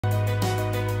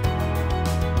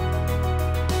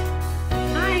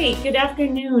right, good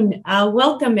afternoon.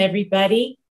 Welcome,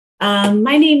 everybody.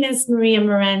 My name is Maria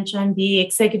Moranch. I'm the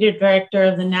Executive Director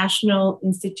of the National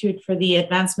Institute for the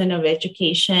Advancement of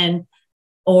Education,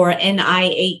 or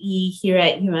NIAE, here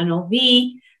at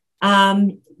UNLV.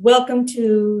 Welcome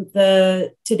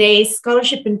to today's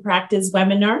Scholarship in Practice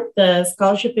webinar. The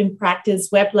Scholarship in Practice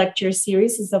web lecture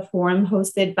series is a forum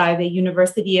hosted by the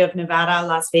University of Nevada,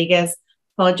 Las Vegas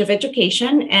College of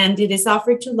Education, and it is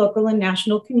offered to local and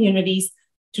national communities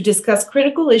to discuss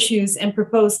critical issues and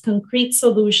propose concrete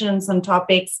solutions on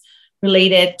topics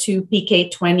related to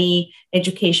PK20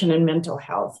 education and mental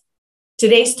health.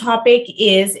 Today's topic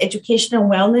is education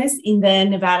and wellness in the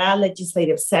Nevada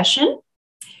legislative session.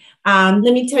 Let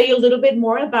me tell you a little bit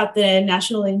more about the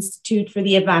National Institute for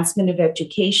the Advancement of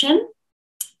Education.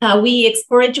 We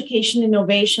explore education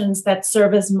innovations that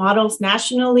serve as models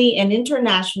nationally and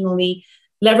internationally,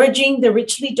 leveraging the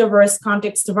richly diverse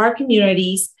context of our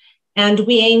communities. And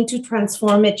we aim to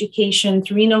transform education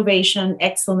through innovation,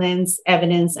 excellence,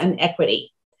 evidence, and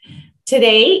equity.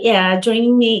 Today,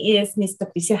 joining me is Ms.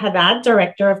 Patricia Haddad,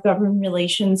 Director of Government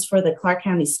Relations for the Clark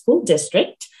County School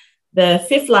District, the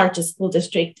fifth largest school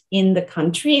district in the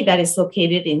country that is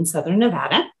located in Southern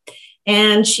Nevada.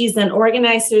 And she's an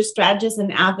organizer, strategist,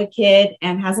 and advocate,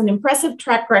 and has an impressive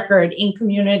track record in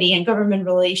community and government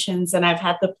relations. And I've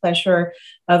had the pleasure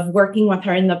of working with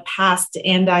her in the past,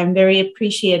 and I'm very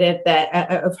appreciative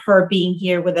of her being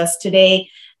here with us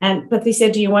today. And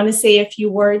Patricia, do you want to say a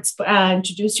few words,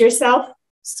 introduce yourself?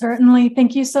 Certainly.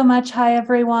 Thank you so much. Hi,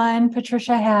 everyone.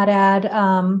 Patricia Haddad.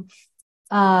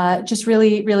 Just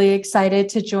really excited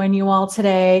to join you all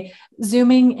today.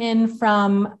 Zooming in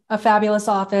from a fabulous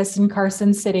office in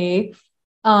Carson City,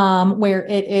 where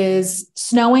it is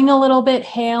snowing a little bit,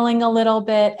 hailing a little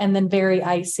bit, and then very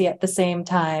icy at the same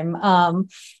time.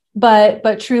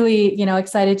 But truly,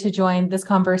 excited to join this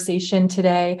conversation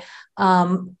today.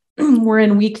 We're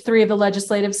in week 3 of the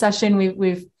legislative session.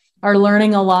 We are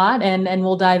learning a lot, and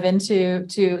we'll dive into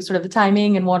sort of the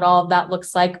timing and what all of that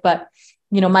looks like. But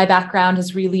my background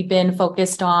has really been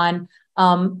focused on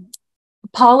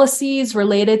policies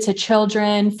related to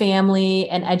children, family,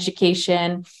 and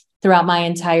education throughout my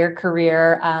entire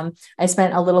career. I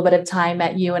spent a little bit of time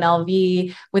at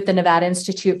UNLV with the Nevada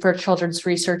Institute for Children's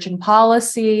Research and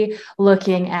Policy,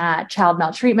 looking at child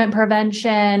maltreatment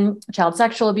prevention, child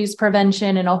sexual abuse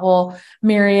prevention, and a whole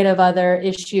myriad of other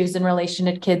issues in relation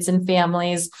to kids and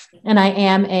families. And I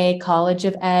am a College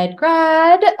of Ed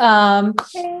grad,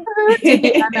 did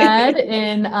the MEd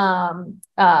in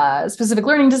specific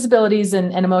learning disabilities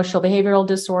and emotional behavioral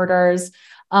disorders.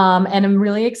 And I'm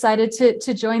really excited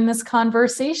to join this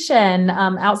conversation.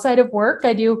 Outside of work,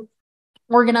 I do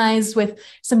organize with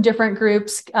some different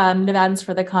groups, Nevadans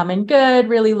for the Common Good,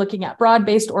 really looking at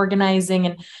broad-based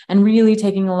organizing and really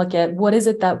taking a look at what is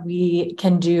it that we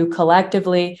can do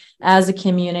collectively as a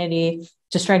community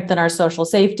to strengthen our social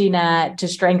safety net, to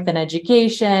strengthen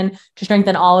education, to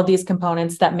strengthen all of these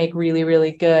components that make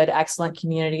really good, excellent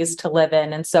communities to live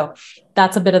in. And so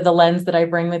that's a bit of the lens that I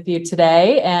bring with you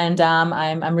today. And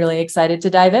I'm really excited to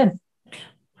dive in.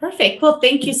 Perfect. Well,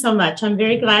 thank you so much. I'm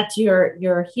very glad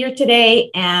you're here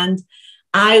today. And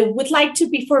I would like to,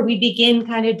 before we begin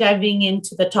kind of diving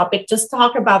into the topic, just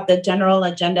talk about the general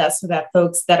agenda so that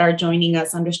folks that are joining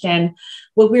us understand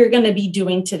what we're going to be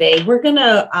doing today. We're going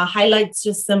to highlight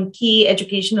just some key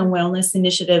education and wellness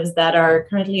initiatives that are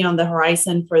currently on the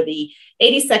horizon for the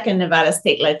 82nd Nevada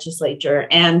State Legislature.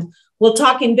 And we'll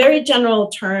talk in very general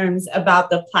terms about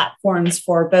the platforms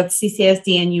for both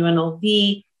CCSD and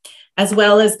UNLV, as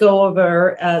well as go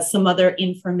over some other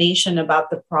information about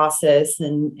the process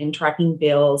and tracking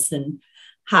bills and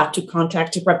how to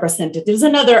contact representatives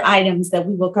and other items that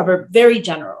we will cover very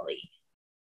generally.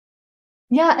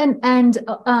 Yeah,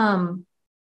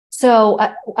 so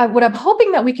what I'm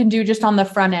hoping that we can do just on the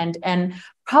front end, and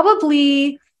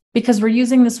probably because we're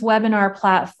using this webinar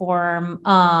platform,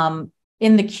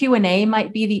 in the Q&A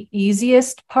might be the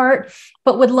easiest part,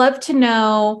 but would love to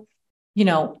know,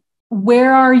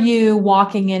 where are you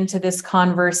walking into this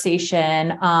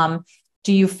conversation?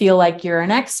 Do you feel like you're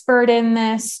an expert in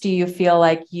this? Do you feel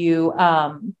like you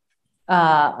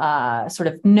sort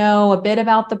of know a bit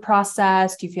about the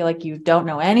process? Do you feel like you don't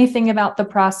know anything about the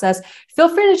process? Feel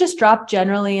free to just drop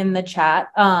generally in the chat,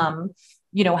 how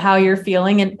you're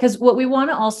feeling. And because what we want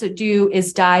to also do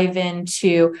is dive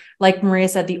into, like Maria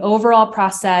said, the overall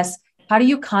process. How do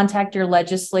you contact your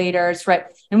legislators, right?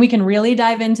 And we can really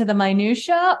dive into the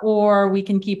minutia, or we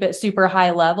can keep it super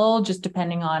high level, just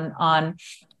depending on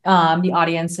the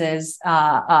audience's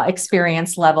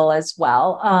experience level as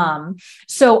well.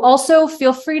 So also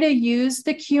feel free to use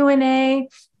the Q&A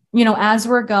as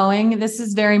we're going, this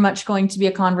is very much going to be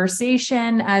a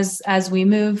conversation as we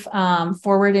move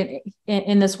forward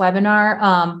in this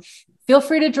webinar. Feel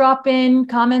free to drop in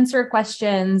comments or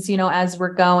questions, as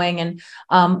we're going,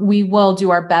 and we will do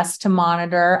our best to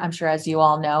monitor. I'm sure, as you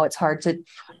all know, it's hard to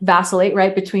vacillate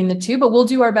right between the two, but we'll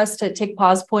do our best to take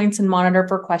pause points and monitor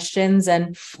for questions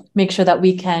and make sure that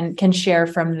we can share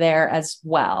from there as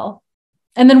well.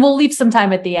 And then we'll leave some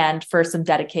time at the end for some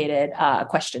dedicated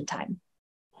question time.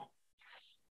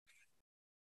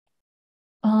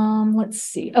 Let's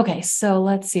see. Okay, so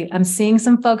let's see. I'm seeing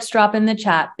some folks drop in the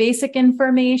chat. Basic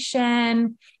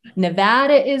information.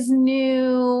 Nevada is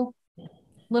new.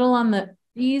 Little on the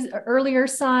earlier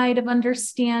side of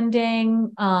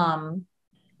understanding.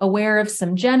 Aware of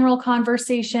some general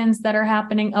conversations that are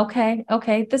happening.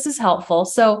 Okay, this is helpful.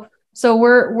 So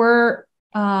we're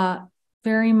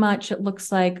very much, it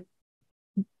looks like,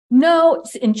 no,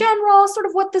 in general, sort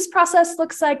of what this process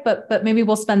looks like, but maybe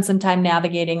we'll spend some time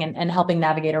navigating and helping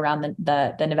navigate around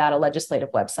the Nevada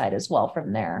legislative website as well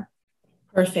from there.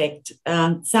 Perfect.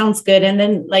 Sounds good. And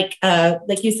then like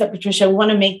you said, Patricia, we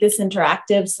want to make this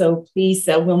interactive. So please,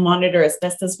 we'll monitor as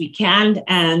best as we can.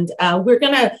 And we're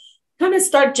going to kind of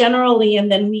start generally, and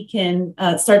then we can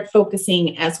start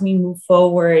focusing as we move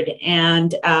forward.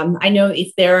 And I know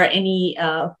if there are any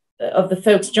of the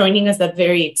folks joining us that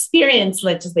very experienced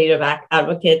legislative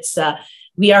advocates,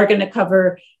 we are going to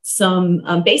cover some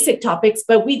basic topics,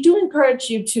 but we do encourage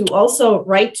you to also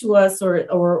write to us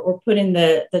or put in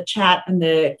the chat and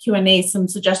the Q&A some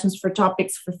suggestions for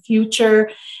topics for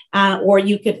future, or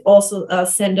you could also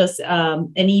send us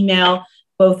an email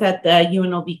both at the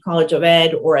UNLV College of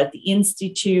Ed or at the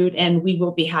Institute, and we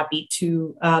will be happy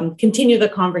to continue the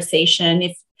conversation.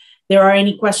 If there are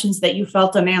any questions that you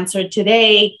felt unanswered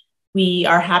today, we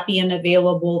are happy and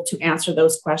available to answer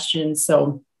those questions.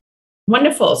 So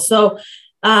wonderful. So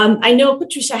I know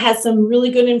Patricia has some really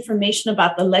good information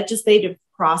about the legislative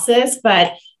process,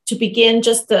 but to begin,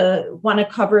 just want to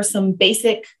cover some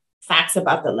basic facts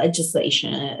about the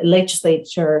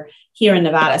legislature here in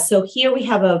Nevada. So here we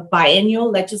have a biennial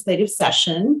legislative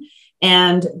session,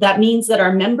 and that means that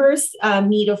our members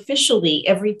meet officially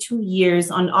every 2 years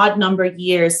on odd number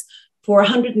years for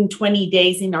 120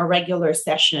 days in our regular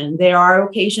session. There are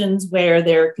occasions where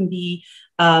there can be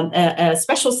a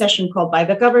special session called by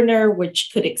the governor,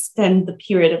 which could extend the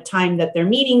period of time that they're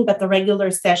meeting, but the regular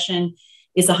session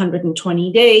is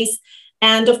 120 days.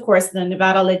 And of course, the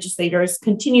Nevada legislators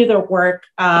continue their work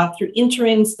through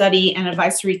interim study and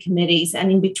advisory committees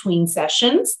and in between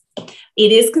sessions.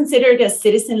 It is considered a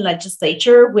citizen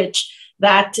legislature, which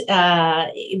that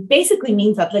basically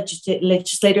means that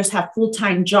legislators have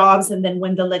full-time jobs, and then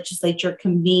when the legislature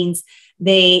convenes,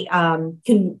 they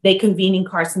convene in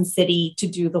Carson City to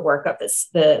do the work of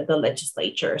the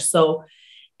legislature. So,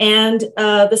 and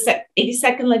the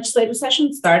 82nd legislative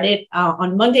session started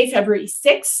on Monday, February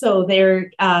 6th. So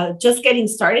they're just getting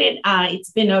started.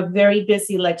 It's been a very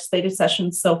busy legislative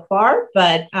session so far,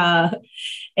 but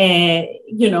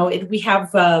we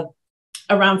have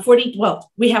around 40,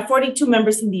 we have 42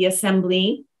 members in the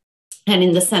Assembly, and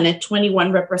in the Senate,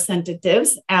 21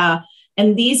 representatives.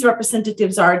 And these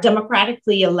representatives are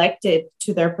democratically elected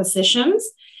to their positions.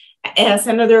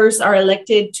 Senators are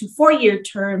elected to 4-year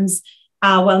terms,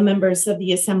 while members of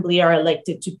the Assembly are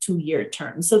elected to 2-year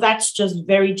terms. So that's just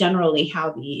very generally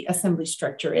how the Assembly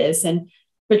structure is. And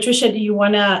Patricia, do you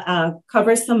want to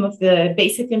cover some of the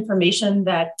basic information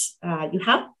that you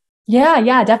have?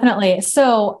 Yeah, definitely.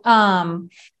 So, and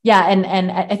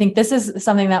I think this is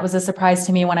something that was a surprise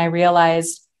to me when I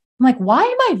realized, I'm like, why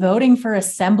am I voting for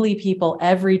Assembly people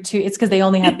every 2? It's because they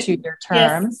only have 2-year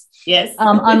terms. Yes.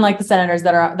 Unlike the senators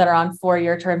that are on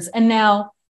 4-year terms. And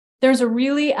now there's a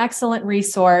really excellent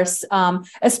resource,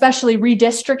 especially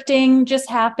redistricting just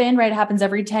happened, right? It happens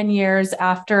every 10 years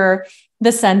after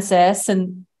the census,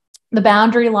 and the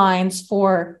boundary lines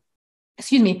for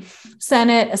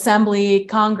Senate, Assembly,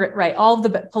 Congress, right? All of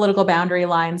the political boundary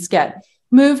lines get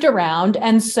moved around.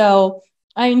 And so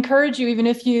I encourage you, even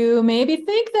if you maybe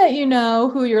think that you know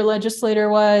who your legislator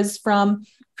was from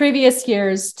previous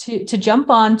years, to jump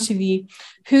on to the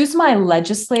Who's My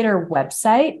Legislator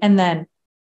website. And then,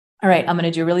 all right, I'm going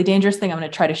to do a really dangerous thing. I'm going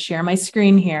to try to share my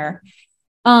screen here.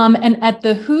 And at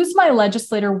the Who's My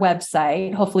Legislator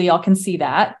website, hopefully y'all can see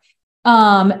that.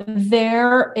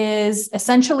 There is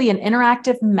essentially an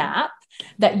interactive map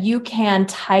that you can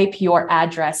type your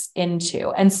address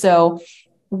into.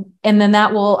 And then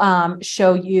that will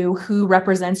show you who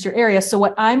represents your area. So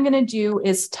what I'm going to do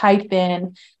is type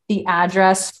in the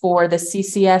address for the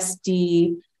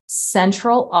CCSD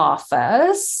central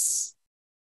office.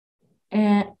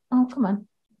 And, oh, come on.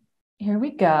 here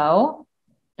we go.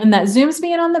 And that zooms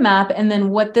me in on the map. And then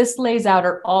what this lays out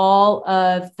are all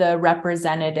of the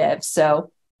representatives.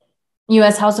 So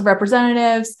U.S. House of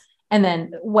Representatives. And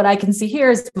then what I can see here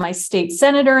is my state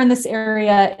senator in this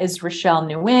area is Rochelle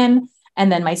Nguyen.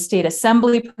 And then my state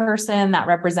assembly person, that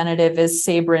representative is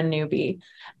Sabrin Newby.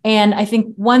 And I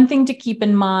think one thing to keep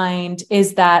in mind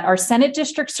is that our Senate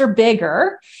districts are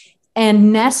bigger,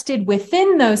 and nested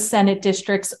within those Senate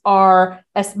districts are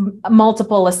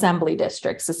multiple assembly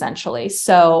districts, essentially.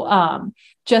 So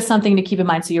just something to keep in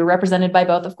mind. So you're represented by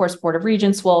both. Of course, Board of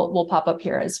Regents will pop up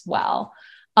here as well.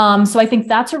 So I think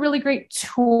that's a really great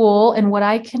tool. And what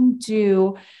I can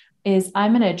do is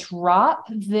I'm going to drop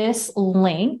this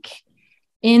link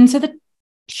into the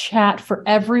chat for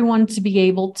everyone to be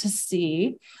able to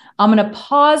see. I'm going to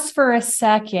pause for a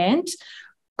second.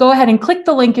 Go ahead and click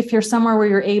the link if you're somewhere where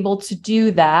you're able to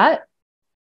do that.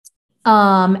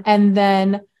 And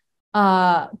then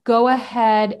go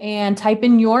ahead and type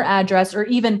in your address, or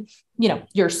even,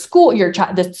 your school,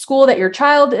 the school that your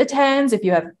child attends. If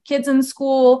you have kids in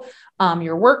school,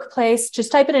 your workplace,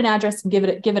 just type in an address and give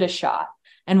it a shot.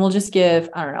 And we'll just give,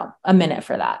 I don't know, a minute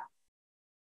for that.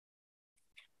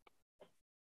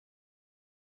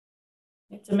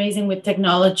 It's amazing with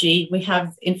technology. We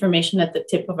have information at the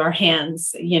tip of our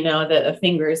hands, the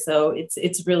fingers. So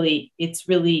it's really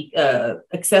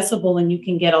accessible, and you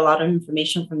can get a lot of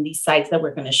information from these sites that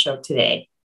we're going to show today.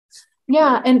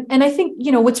 Yeah. And I think,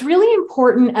 what's really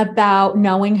important about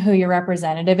knowing who your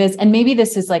representative is, and maybe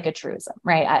this is like a truism,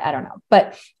 right? I don't know,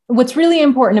 but what's really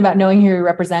important about knowing who your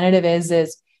representative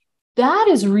is that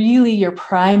is really your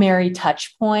primary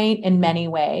touch point in many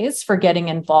ways for getting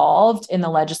involved in the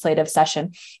legislative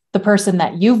session. The person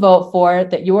that you vote for,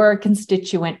 that you're a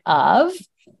constituent of,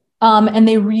 and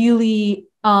they really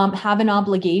have an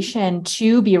obligation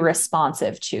to be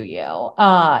responsive to you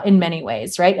in many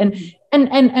ways, right?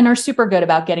 And are super good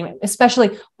about getting,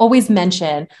 especially always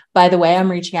mention, by the way,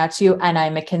 I'm reaching out to you and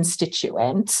I'm a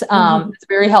constituent. It's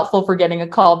very helpful for getting a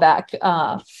call back.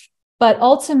 But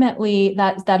ultimately,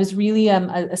 that is really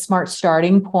a smart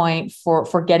starting point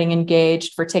for getting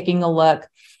engaged, for taking a look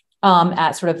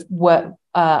at sort of what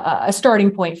a starting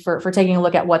point for taking a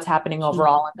look at what's happening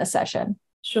overall in the session.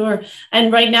 Sure.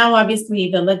 And right now,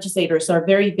 obviously, the legislators are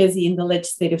very busy in the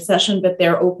legislative session, but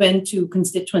they're open to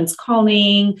constituents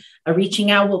calling,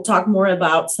 reaching out. We'll talk more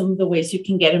about some of the ways you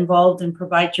can get involved and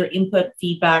provide your input,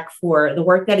 feedback for the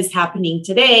work that is happening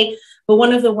today. But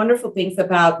one of the wonderful things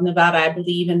about Nevada, I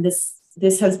believe, and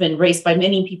this has been raised by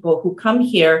many people who come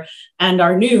here and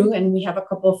are new, and we have a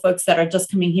couple of folks that are just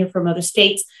coming here from other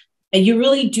states, and you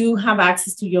really do have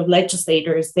access to your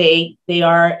legislators. They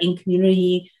are in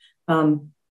community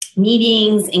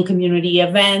meetings, in community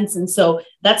events. And so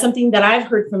that's something that I've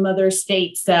heard from other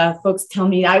states. Folks tell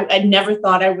me, I never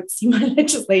thought I would see my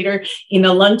legislator in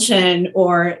a luncheon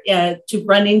or to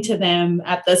run into them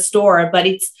at the store. But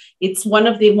it's one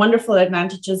of the wonderful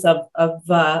advantages of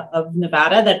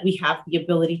Nevada, that we have the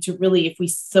ability to really, if we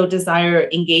so desire,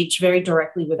 engage very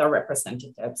directly with our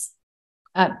representatives.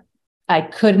 I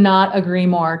could not agree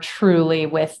more truly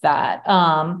with that.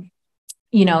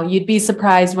 You'd be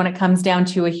surprised when it comes down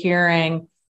to a hearing,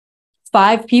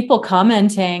 5 people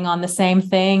commenting on the same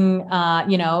thing,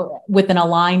 with an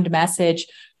aligned message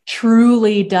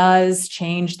truly does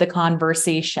change the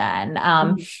conversation.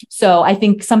 So I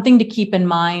think something to keep in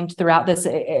mind throughout this,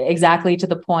 exactly to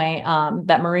the point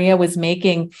that Maria was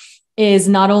making, is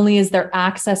not only is there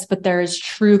access, but there is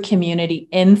true community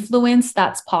influence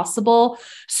that's possible.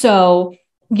 So,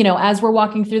 as we're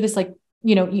walking through this,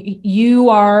 you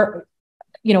are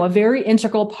a very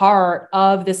integral part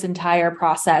of this entire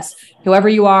process, whoever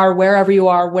you are, wherever you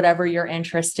are, whatever you're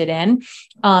interested in.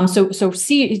 So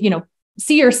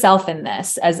see yourself in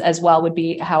this as well would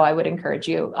be how I would encourage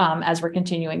you as we're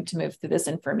continuing to move through this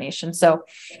information. So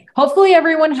hopefully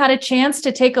everyone had a chance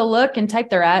to take a look and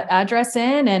type their address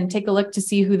in and take a look to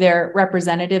see who their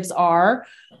representatives are.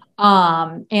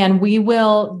 And we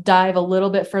will dive a little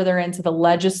bit further into the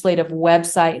legislative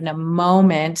website in a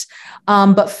moment.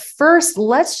 But first,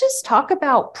 let's just talk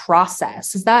about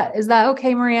process. Is that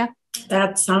okay, Maria?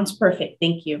 That sounds perfect.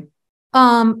 Thank you.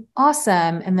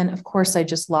 Awesome. And then of course I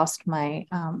just lost my,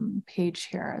 page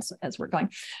here as we're going.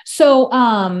 So,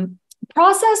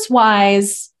 process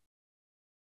wise,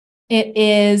 it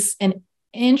is an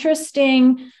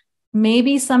interesting,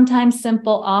 maybe sometimes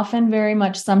simple, often very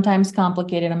much, sometimes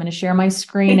complicated. I'm going to share my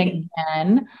screen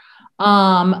again.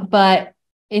 But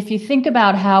if you think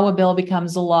about how a bill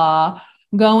becomes a law,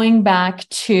 going back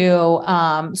to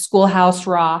Schoolhouse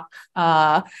Rock,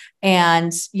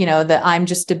 and the "I'm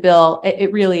just a bill."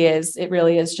 It really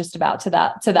is just about to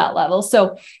that level.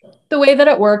 So the way that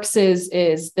it works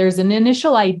is there's an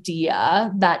initial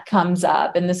idea that comes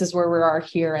up, and this is where we are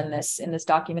here in this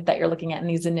document that you're looking at in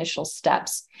these initial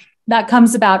steps. That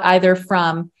comes about either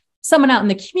from someone out in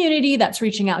the community that's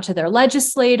reaching out to their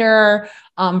legislator,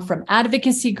 from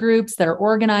advocacy groups that are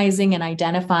organizing and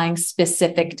identifying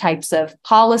specific types of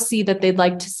policy that they'd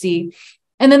like to see.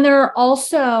 And then there are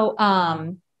also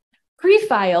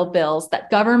pre-file bills that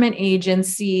government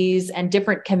agencies and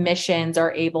different commissions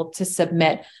are able to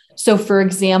submit. So for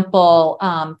example,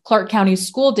 Clark County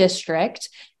School District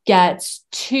gets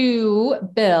 2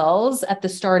 bills at the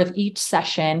start of each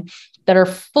session that are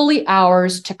fully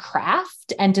ours to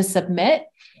craft and to submit.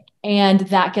 And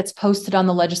that gets posted on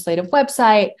the legislative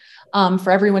website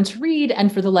for everyone to read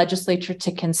and for the legislature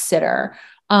to consider.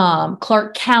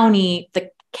 Clark County,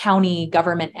 the county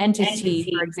government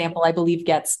entity, for example, I believe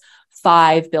gets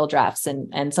 5 bill drafts,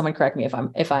 and someone correct me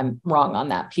if I'm wrong on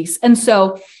that piece. And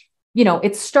so,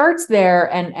 it starts there,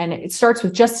 and it starts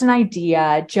with just an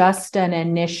idea, just an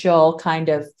initial kind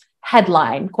of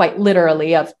headline, quite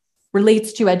literally, of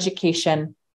relates to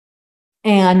education.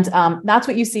 And that's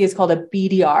what you see is called a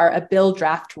BDR, a bill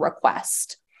draft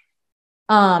request.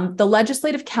 The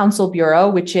Legislative Counsel Bureau,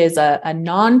 which is a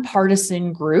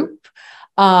nonpartisan group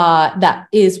that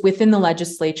is within the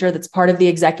legislature, that's part of the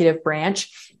executive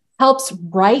branch, helps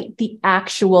write the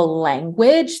actual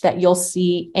language that you'll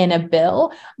see in a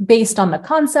bill based on the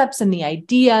concepts and the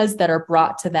ideas that are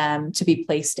brought to them to be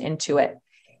placed into it.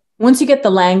 Once you get the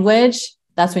language,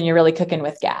 that's when you're really cooking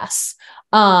with gas.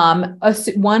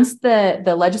 Once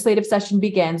the legislative session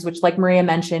begins, which, like Maria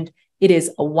mentioned, it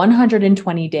is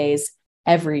 120 days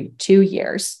every 2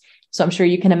 years. So I'm sure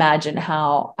you can imagine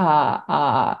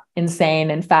how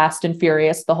insane and fast and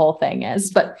furious the whole thing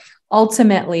is. But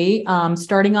ultimately,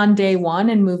 starting on day 1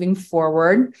 and moving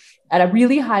forward at a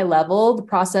really high level, the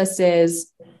process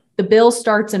is the bill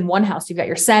starts in one house. You've got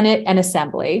your Senate and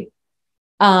Assembly.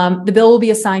 The bill will be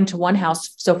assigned to one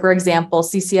house. So for example,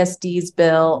 CCSD's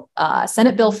bill,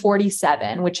 Senate Bill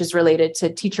 47, which is related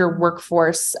to teacher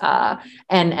workforce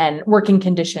and working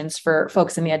conditions for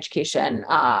folks in the education,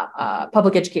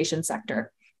 public education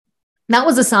sector. That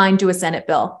was assigned to a Senate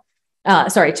bill,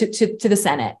 to the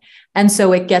Senate. And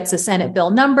so it gets a Senate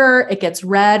bill number, it gets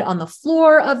read on the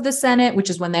floor of the Senate, which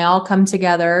is when they all come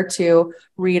together to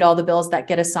read all the bills that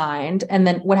get assigned. And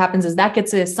then what happens is that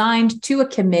gets assigned to a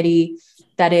committee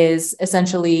that is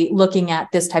essentially looking at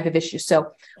this type of issue.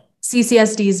 So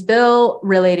CCSD's bill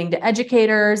relating to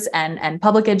educators and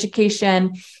public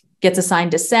education gets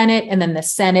assigned to Senate, and then the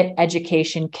Senate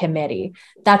Education Committee.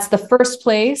 That's the first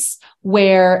place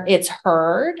where it's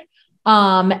heard.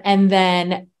 And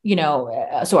then,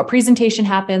 so a presentation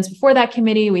happens before that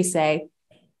committee. We say,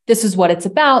 this is what it's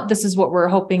about. This is what we're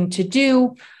hoping to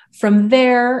do. From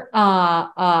there,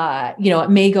 it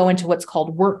may go into what's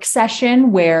called work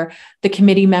session, where the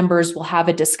committee members will have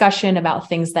a discussion about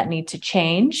things that need to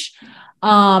change.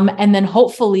 And then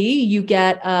hopefully you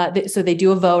get, so they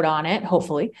do a vote on it,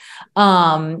 hopefully.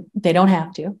 They don't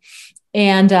have to.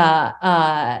 And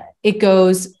it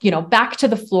goes, back to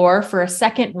the floor for a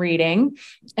second reading,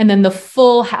 and then the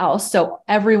full House, so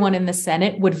everyone in the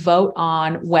Senate, would vote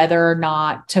on whether or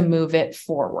not to move it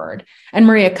forward. And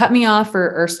Maria, cut me off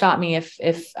or stop me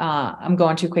if I'm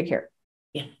going too quick here.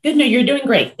 Yeah, good. No, you're doing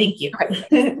great. Thank you.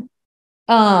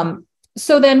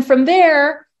 So then from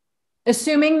there,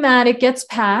 assuming that it gets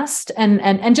passed,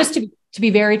 and just to be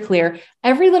very clear,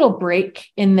 every little break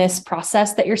in this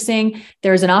process that you're seeing,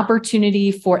 there's an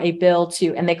opportunity for a bill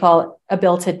to, and they call it a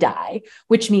bill to die,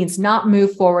 which means not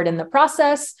move forward in the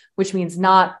process, which means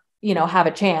not, have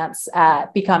a chance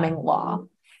at becoming law.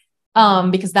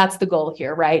 Because that's the goal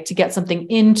here, right? To get something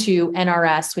into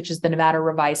NRS, which is the Nevada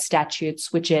Revised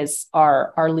Statutes, which is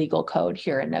our legal code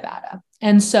here in Nevada.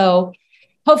 And so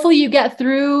hopefully you get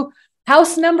through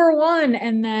House number 1,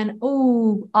 and then,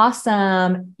 oh,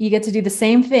 awesome, you get to do the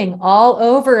same thing all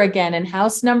over again in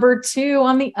House number 2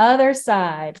 on the other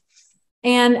side.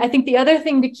 And I think the other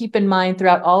thing to keep in mind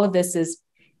throughout all of this is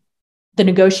the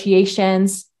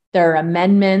negotiations. There are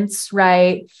amendments,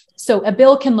 right? So a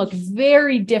bill can look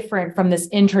very different from this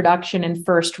introduction and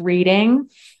first reading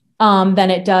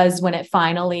than it does when it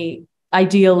finally,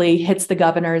 ideally, hits the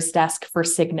governor's desk for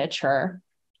signature.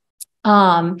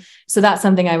 So that's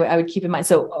something I would keep in mind.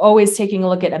 So always taking a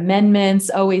look at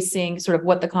amendments, always seeing sort of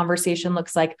what the conversation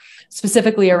looks like,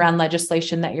 specifically around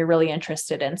legislation that you're really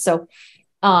interested in. So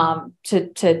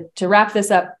to wrap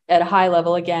this up at a high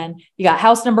level again, you got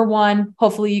house number one,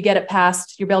 hopefully you get it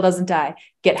passed, your bill doesn't die.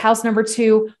 Get house number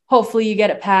two, hopefully you get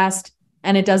it passed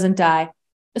and it doesn't die.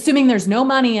 Assuming there's no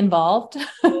money involved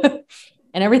and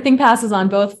everything passes on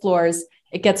both floors,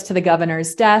 it gets to the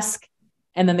governor's desk.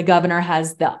 And then the governor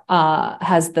has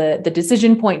the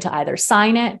decision point to either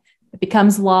sign it, it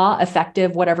becomes law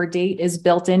effective, whatever date is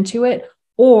built into it,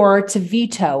 or to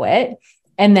veto it.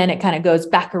 And then it kind of goes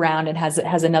back around and has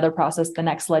another process the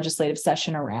next legislative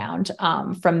session around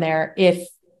from there,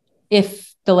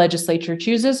 if the legislature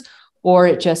chooses, or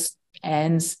it just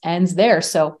ends there.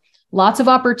 So lots of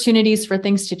opportunities for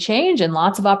things to change and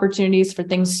lots of opportunities for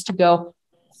things to go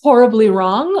horribly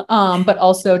wrong, but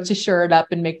also to shore it up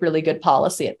and make really good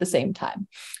policy at the same time.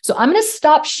 So I'm going to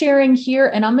stop sharing here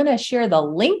and I'm going to share the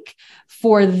link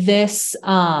for this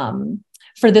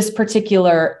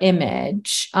particular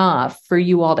image for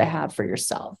you all to have for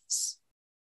yourselves.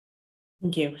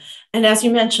 Thank you. And as you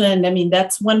mentioned, I mean,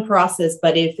 that's one process,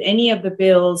 but if any of the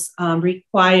bills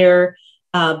require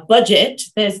budget,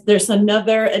 there's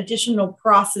another additional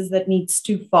process that needs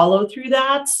to follow through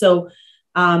that. So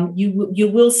you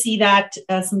will see that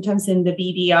sometimes in the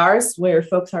BDRs where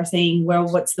folks are saying, well,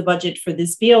 what's the budget for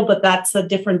this bill? But that's a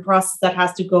different process that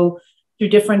has to go through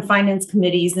different finance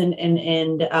committees and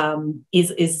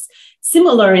is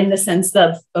similar in the sense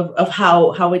of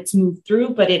how it's moved through,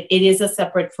 but it is a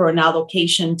separate for an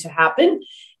allocation to happen.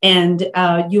 And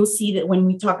you'll see that when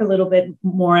we talk a little bit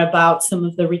more about some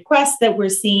of the requests that we're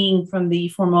seeing from the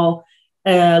formal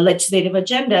legislative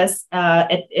agendas,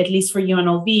 at least for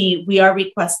UNLV, we are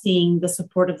requesting the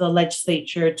support of the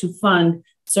legislature to fund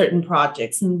certain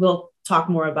projects, and we'll talk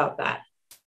more about that.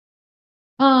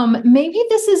 Maybe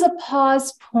this is a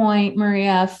pause point,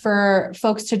 Maria, for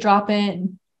folks to drop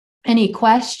in any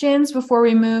questions before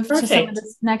we move to some of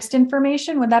this next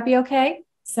information. Would that be okay?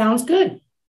 Sounds good.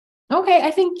 Okay,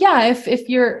 I think, yeah, if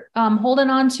you're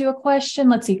holding on to a question,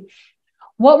 let's see.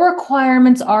 What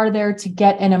requirements are there to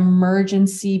get an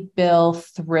emergency bill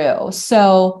through?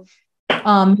 So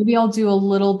maybe I'll do a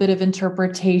little bit of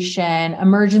interpretation.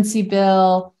 Emergency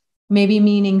bill, maybe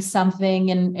meaning something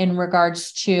in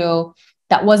regards to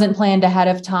that wasn't planned ahead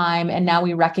of time. And now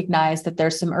we recognize that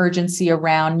there's some urgency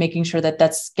around making sure that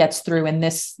gets through in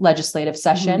this legislative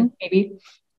session. Mm-hmm. Maybe.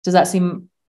 Does that seem?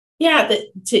 Yeah,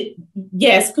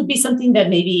 yes, could be something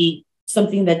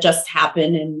that just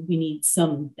happened and we need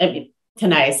some, I mean,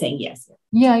 Tanaya is saying yes.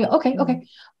 Yeah. Okay.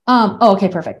 Okay,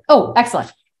 perfect. Oh,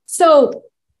 excellent. So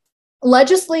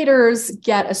legislators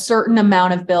get a certain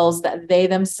amount of bills that they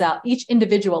themselves, each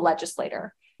individual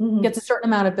legislator mm-hmm. gets a certain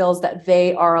amount of bills that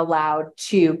they are allowed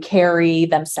to carry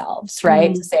themselves,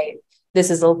 right? Mm-hmm. To say,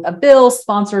 this is a bill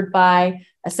sponsored by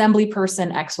Assembly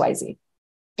Person XYZ.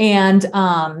 And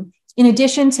in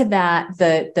addition to that,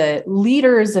 the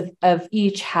leaders of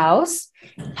each house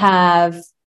have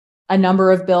a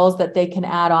number of bills that they can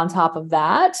add on top of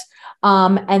that.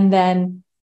 And then,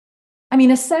 I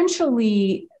mean,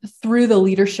 essentially through the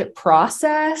leadership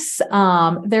process,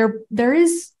 there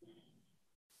is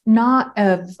not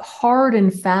a hard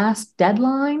and fast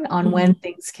deadline on mm-hmm. when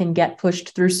things can get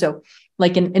pushed through. So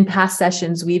like in past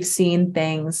sessions, we've seen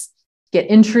things get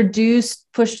introduced,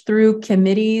 pushed through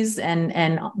committees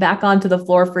and back onto the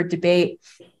floor for debate,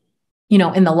 you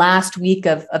know, in the last week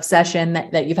of session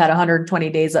that you've had 120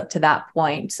 days up to that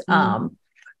point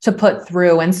to put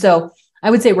through. And so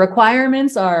I would say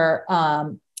requirements are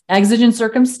exigent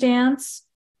circumstance,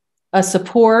 a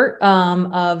support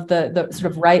of the sort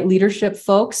of right leadership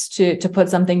folks to put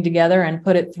something together and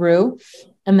put it through.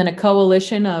 And then a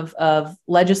coalition of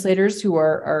legislators who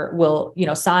will, you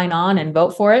know, sign on and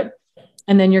vote for it.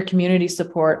 And then your community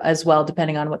support as well,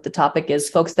 depending on what the topic is,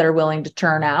 folks that are willing to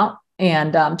turn out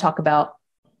and talk about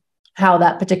how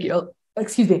that particular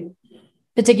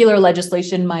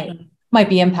legislation might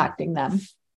be impacting them.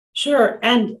 Sure.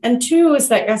 And two is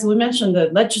that, as we mentioned, the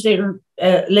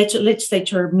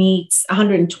legislature meets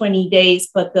 120 days,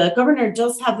 but the governor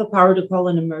does have the power to call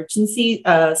an emergency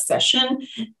session.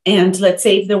 And let's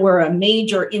say if there were a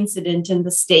major incident in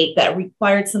the state that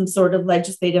required some sort of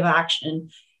legislative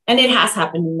action, and it has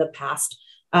happened in the past,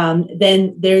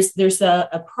 then there's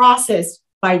a process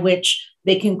by which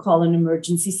they can call an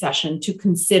emergency session to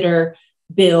consider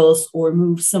bills or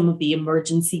move some of the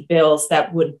emergency bills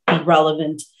that would be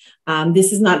relevant.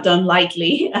 This is not done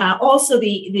lightly. Also,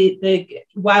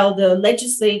 while the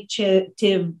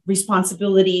legislative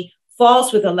responsibility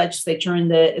falls with the legislature and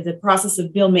the process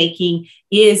of bill making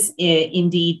is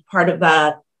indeed part of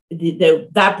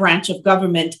that branch of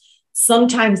government,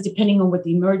 sometimes, depending on what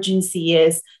the emergency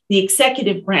is, the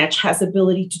executive branch has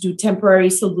ability to do temporary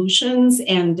solutions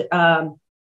and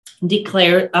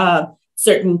declare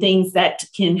certain things that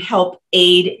can help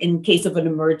aid in case of an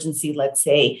emergency. Let's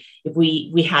say if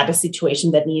we had a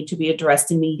situation that needed to be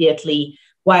addressed immediately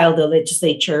while the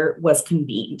legislature was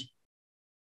convened.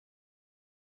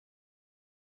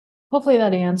 Hopefully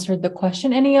that answered the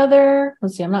question. Any other?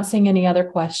 Let's see. I'm not seeing any other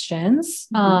questions.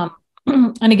 And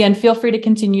again, feel free to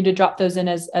continue to drop those in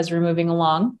as we're moving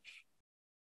along.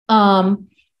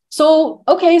 So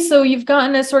you've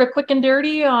gotten a sort of quick and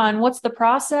dirty on what's the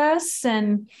process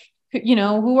and,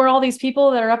 who are all these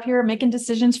people that are up here making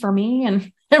decisions for me and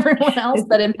everyone else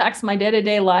that impacts my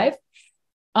day-to-day life.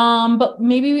 But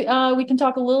maybe we can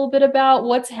talk a little bit about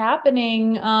what's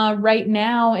happening right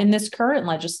now in this current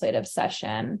legislative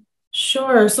session.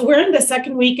 Sure. So we're in the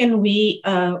second week, and we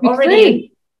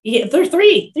already, there's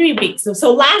three weeks.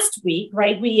 So last week,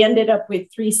 right, we ended up with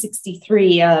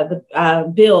 363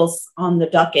 bills on the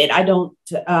docket. I don't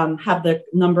have the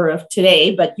number of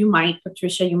today, but you might,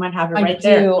 Patricia, you might have it right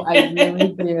there. I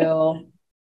really do.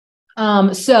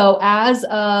 So as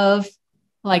of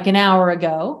like an hour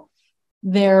ago,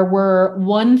 there were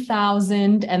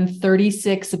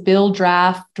 1,036 bill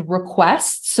draft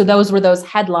requests. So those were those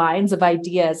headlines of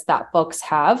ideas that folks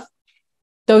have.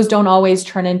 Those don't always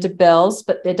turn into bills,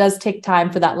 but it does take time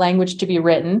for that language to be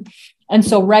written. And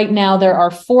so right now there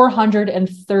are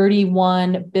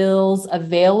 431 bills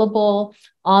available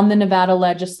on the Nevada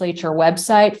legislature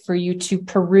website for you to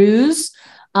peruse.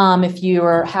 If you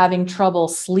are having trouble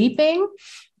sleeping,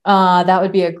 that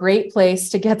would be a great place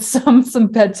to get some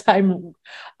bedtime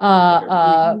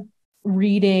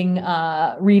reading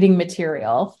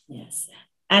material. Yes,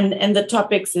 and the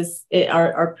topics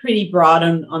are pretty broad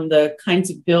on the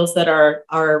kinds of bills that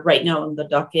are right now on the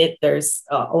docket. There's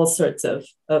all sorts of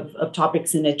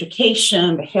topics in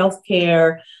education,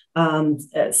 healthcare,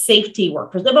 safety,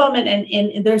 workforce development,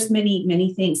 and there's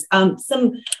many things.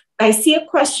 I see a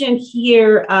question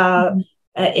here.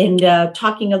 And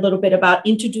talking a little bit about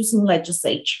introducing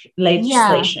legislation.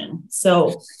 Yeah.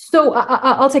 So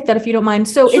I'll take that if you don't mind.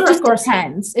 So sure, it just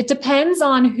depends. It depends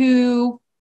on who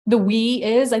the we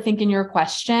is, I think, in your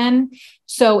question.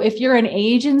 So if you're an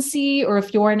agency or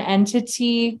if you're an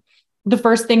entity, the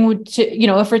first thing would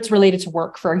if it's related to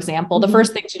work, for example, the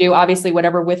first thing to do, obviously,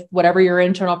 whatever your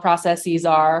internal processes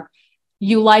are,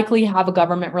 you likely have a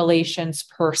government relations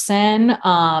person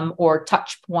or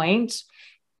touch point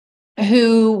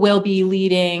who will be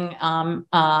leading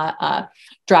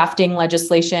drafting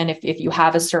legislation if you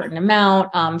have a certain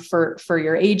amount for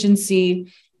your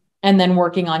agency, and then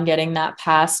working on getting that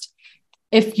passed.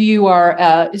 If you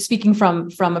are speaking from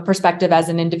a perspective as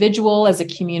an individual, as a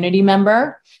community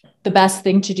member, the best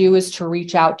thing to do is to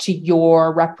reach out to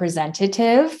your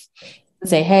representative and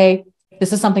say, hey,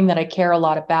 this is something that I care a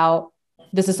lot about.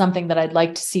 This is something that I'd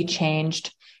like to see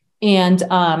changed. And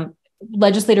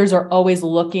legislators are always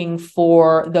looking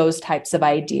for those types of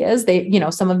ideas. They,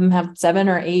 some of them have 7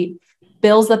 or 8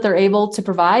 bills that they're able to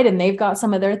provide, and they've got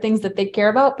some of their things that they care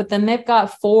about, but then they've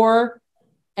got 4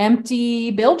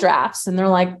 empty bill drafts, and they're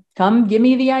like, come give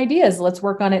me the ideas. Let's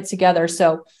work on it together.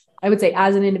 So I would say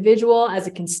as an individual, as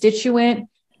a constituent,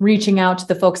 reaching out to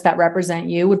the folks that represent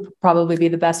you would probably be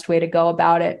the best way to go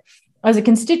about it. As a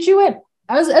constituent,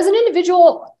 as an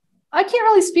individual, I can't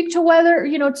really speak to whether,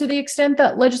 to the extent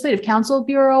that Legislative Counsel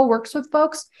Bureau works with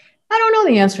folks. I don't know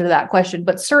the answer to that question,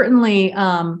 but certainly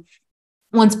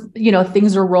once,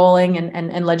 things are rolling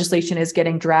and legislation is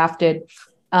getting drafted,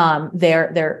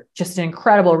 they're just an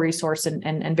incredible resource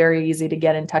and very easy to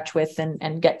get in touch with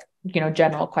and get,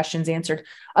 general questions answered.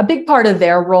 A big part of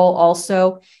their role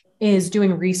also is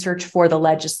doing research for the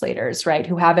legislators, right,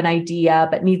 who have an idea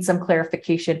but need some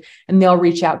clarification, and they'll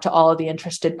reach out to all of the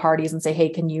interested parties and say, hey,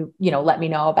 can you, let me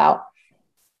know about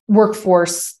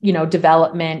workforce,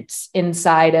 development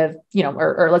inside of,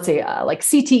 or let's say like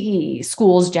CTE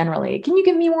schools generally. Can you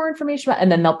give me more information about?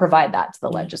 And then they'll provide that to the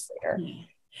legislator.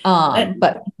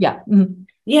 But yeah. Mm-hmm.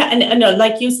 Yeah. And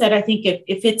like you said, I think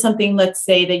if it's something, let's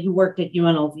say that you worked at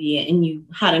UNLV and you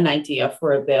had an idea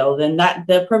for a bill, then that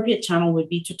the appropriate channel would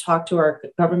be to talk to our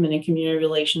government and community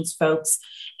relations folks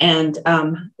and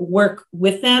work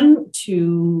with them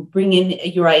to bring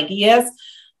in your ideas.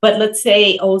 But let's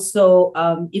say also,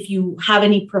 if you have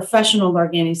any professional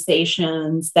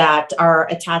organizations that are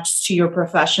attached to your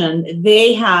profession,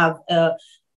 they have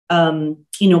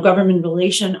government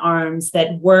relation arms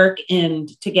that work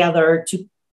together to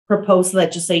propose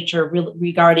legislature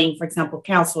regarding, for example,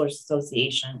 counselors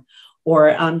association,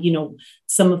 or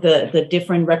some of the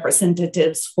different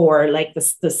representatives for like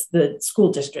the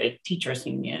school district teachers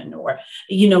union, or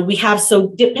we have, so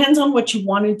depends on what you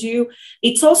want to do.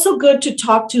 It's also good to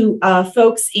talk to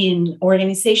folks in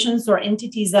organizations or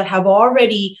entities that have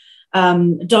already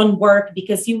done work,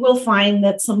 because you will find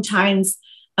that sometimes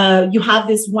you have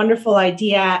this wonderful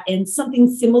idea and something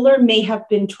similar may have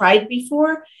been tried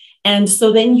before. And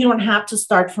so then you don't have to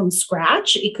start from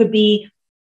scratch. It could be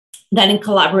that in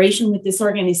collaboration with these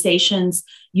organizations,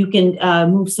 you can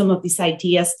move some of these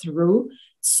ideas through,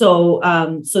 so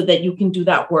that you can do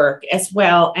that work as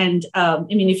well. And I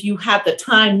mean, if you have the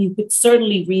time, you could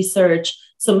certainly research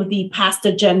some of the past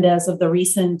agendas of the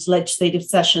recent legislative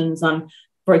sessions on,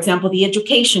 for example, the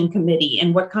Education Committee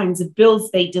and what kinds of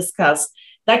bills they discussed.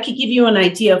 That could give you an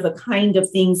idea of the kind of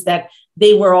things that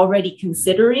they were already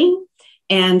considering.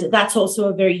 And that's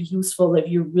also very useful if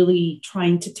you're really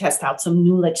trying to test out some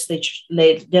new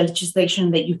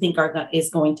legislation that you think is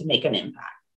going to make an impact.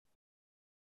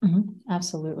 Mm-hmm.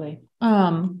 Absolutely.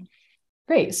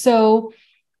 Great. So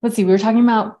let's see, we were talking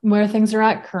about where things are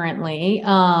at currently.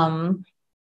 I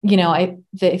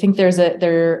think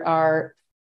there are,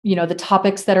 the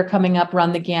topics that are coming up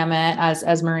run the gamut,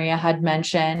 as Maria had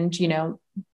mentioned,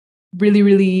 really,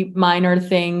 really minor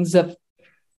things of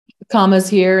commas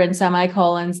here and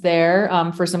semicolons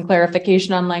there, for some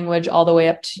clarification on language, all the way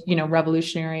up to,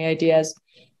 revolutionary ideas.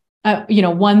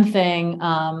 One thing,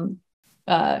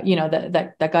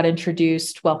 that got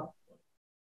introduced,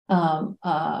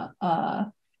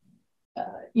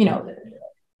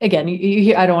 again,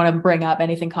 I don't want to bring up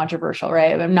anything controversial,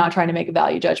 right? I'm not trying to make a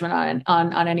value judgment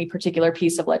on any particular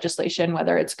piece of legislation,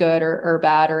 whether it's good or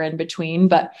bad or in between,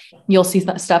 but you'll see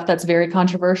stuff that's very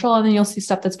controversial, and then you'll see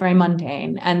stuff that's very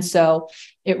mundane. And so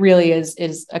it really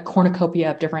is a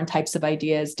cornucopia of different types of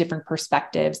ideas, different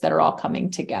perspectives that are all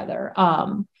coming together.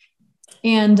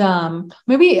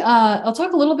 Maybe I'll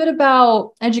talk a little bit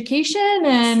about education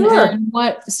and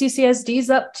what CCSD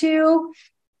is up to.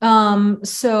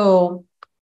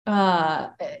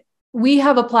 We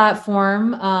have a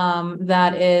platform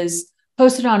that is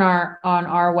posted on our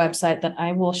website that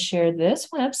I will share this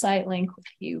website link with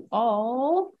you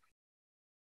all,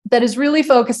 that is really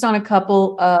focused on a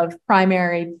couple of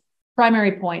primary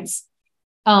points.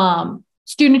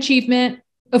 Student achievement,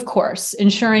 of course,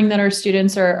 ensuring that our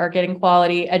students are getting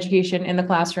quality education in the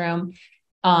classroom,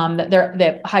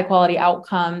 that high quality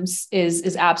outcomes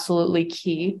is absolutely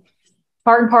key.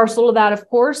 Part and parcel of that, of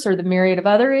course, are the myriad of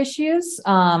other issues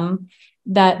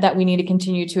that we need to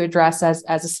continue to address as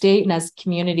a state and as a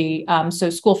community. So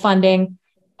school funding,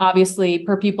 obviously,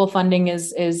 per pupil funding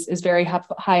is very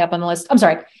high up on the list. I'm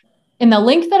sorry. In the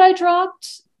link that I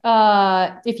dropped,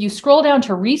 if you scroll down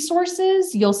to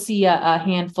resources, you'll see a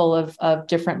handful of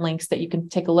different links that you can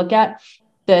take a look at.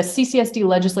 The CCSD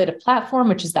legislative platform,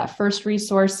 which is that first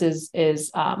resource, is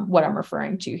what I'm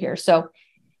referring to here. So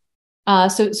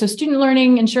student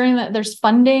learning, ensuring that there's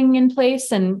funding in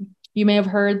place. And you may have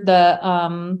heard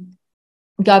the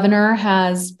governor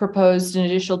has proposed an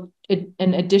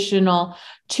additional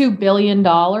 $2 billion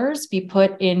be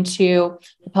put into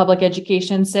the public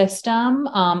education system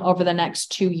over the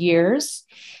next 2 years,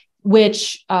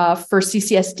 which for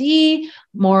CCSD,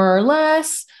 more or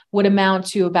less, would amount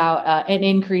to about an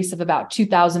increase of about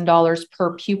 $2,000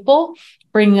 per pupil,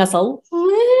 bringing us a little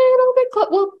bit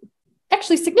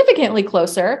actually significantly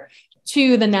closer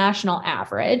to the national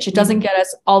average. It doesn't get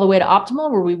us all the way to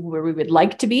optimal where we would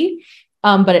like to be,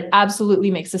 but it absolutely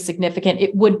makes a significant.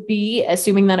 It would be,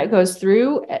 assuming that it goes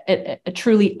through, a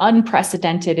truly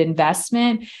unprecedented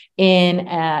investment in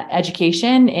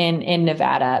education in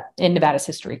Nevada's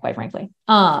history, quite frankly.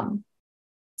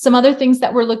 Some other things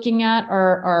that we're looking at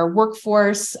are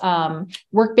workforce,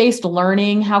 work-based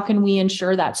learning. How can we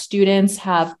ensure that students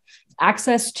have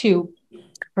access to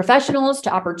professionals,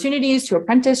 to opportunities, to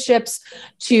apprenticeships,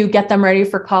 to get them ready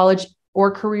for college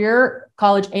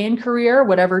and career,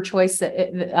 whatever choice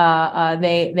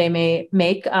they may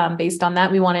make based on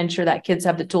that. We want to ensure that kids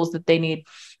have the tools that they need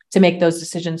to make those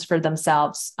decisions for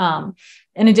themselves.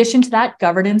 In addition to that,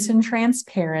 governance and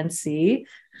transparency.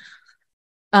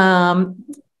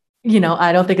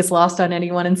 I don't think it's lost on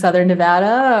anyone in Southern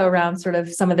Nevada around sort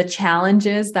of some of the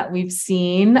challenges that we've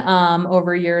seen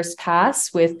over years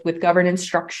past with governance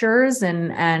structures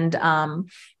and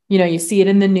you see it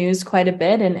in the news quite a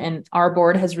bit. And our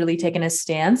board has really taken a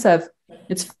stance of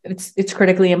it's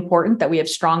critically important that we have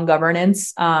strong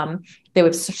governance, that we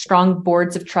have strong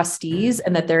boards of trustees,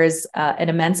 and that there is an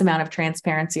immense amount of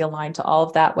transparency aligned to all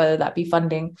of that, whether that be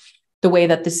funding, the way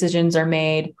that decisions are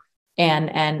made,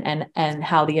 and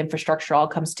how the infrastructure all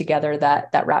comes together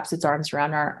that wraps its arms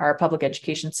around our public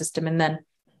education system. And then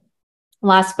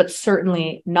last, but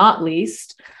certainly not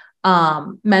least,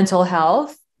 mental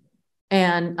health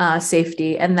and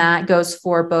safety. And that goes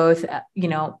for both,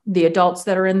 the adults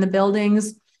that are in the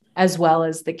buildings, as well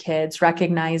as the kids,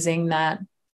 recognizing that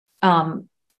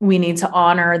We need to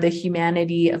honor the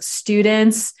humanity of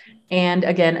students and,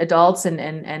 again, adults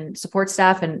and support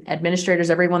staff and administrators,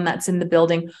 everyone that's in the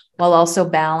building, while also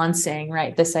balancing,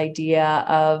 right, this idea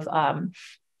of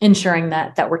ensuring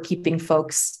that we're keeping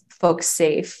folks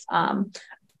safe.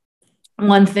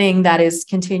 One thing that is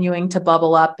continuing to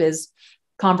bubble up is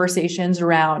conversations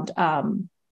around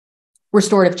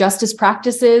restorative justice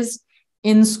practices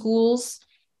in schools.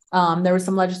 There was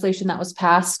some legislation that was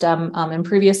passed in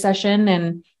previous session,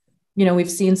 and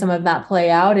we've seen some of that play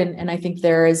out. And I think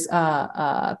there is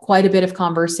quite a bit of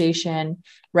conversation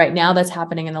right now that's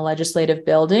happening in the legislative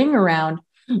building around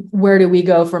where do we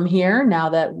go from here now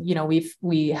that,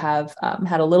 we have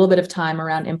had a little bit of time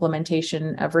around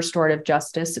implementation of restorative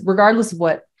justice, regardless of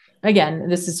what, again,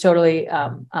 this is totally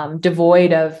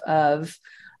devoid of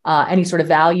any sort of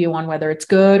value on whether it's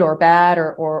good or bad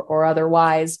or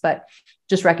otherwise, but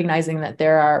just recognizing that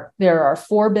there are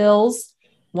 4 bills.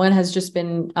 One has just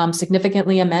been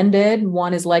significantly amended.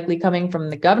 One is likely coming from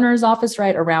the governor's office,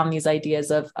 right, around these ideas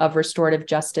of restorative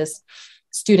justice,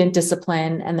 student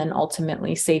discipline, and then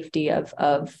ultimately safety of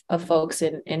folks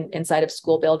inside of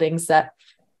school buildings. That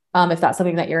if that's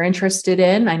something that you're interested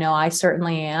in, I know I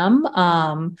certainly am,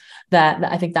 that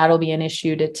I think that'll be an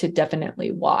issue to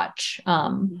definitely watch.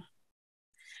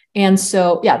 And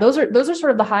so, yeah, those are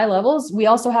sort of the high levels. We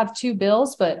also have 2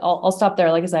 bills, but I'll stop there.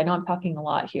 Like I said, I know I'm talking a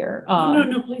lot here.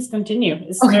 No, please continue.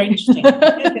 It's very interesting.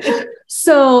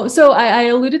 So I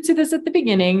alluded to this at the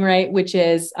beginning, right? Which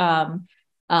is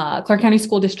Clark County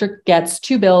School District gets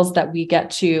 2 bills that we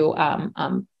get to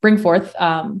bring forth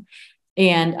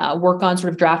and work on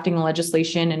sort of drafting the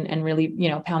legislation and really,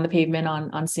 pound the pavement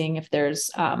on seeing if there's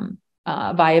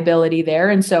viability there.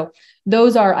 And so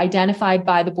those are identified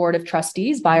by the Board of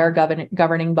Trustees, by our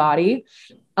governing body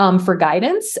for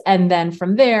guidance. And then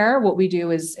from there, what we do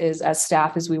is as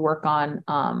staff is we work on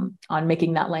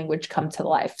making that language come to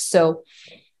life. So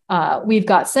we've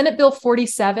got Senate Bill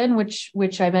 47,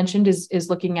 which I mentioned is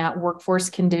looking at workforce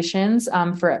conditions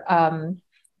for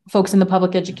folks in the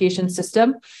public education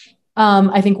system.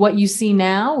 I think what you see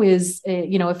now is,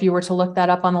 if you were to look that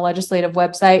up on the legislative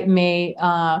website,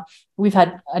 we've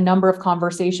had a number of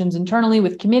conversations internally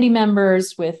with committee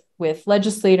members, with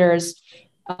legislators,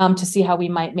 to see how we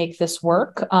might make this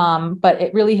work. But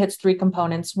it really hits 3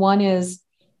 components. One is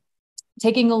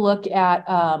taking a look at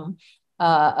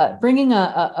bringing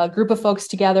a group of folks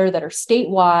together that are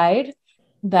statewide,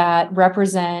 that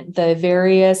represent the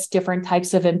various different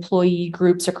types of employee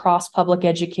groups across public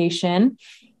education,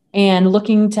 and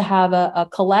looking to have a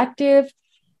collective,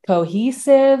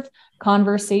 cohesive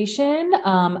conversation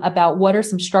about what are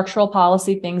some structural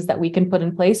policy things that we can put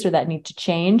in place or that need to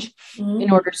change in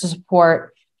order to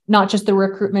support not just the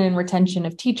recruitment and retention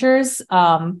of teachers,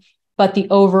 but the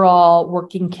overall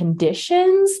working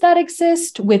conditions that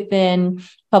exist within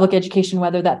public education,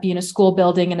 whether that be in a school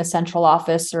building, in a central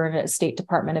office, or in a state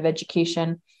department of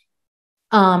education.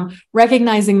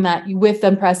 Recognizing that with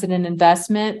unprecedented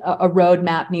investment, a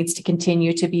roadmap needs to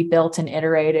continue to be built and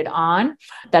iterated on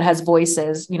that has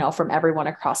voices, from everyone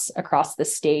across the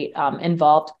state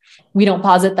involved. We don't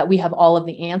posit that we have all of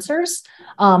the answers,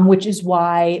 which is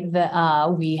why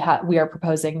we are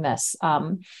proposing this.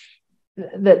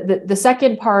 The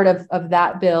second part of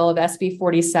that bill of SB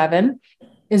 47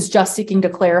 is just seeking to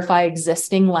clarify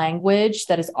existing language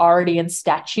that is already in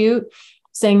statute,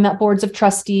 saying that boards of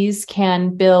trustees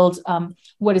can build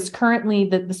what is currently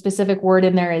the specific word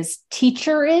in there is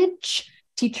teacherage,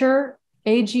 teacher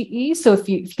AGE. So if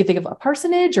you could think of a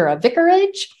parsonage or a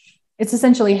vicarage, it's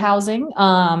essentially housing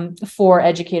for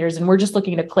educators. And we're just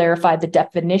looking to clarify the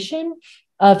definition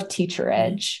of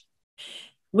teacherage.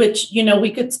 Which,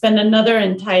 we could spend another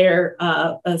entire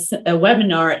a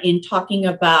webinar in talking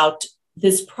about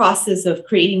this process of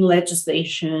creating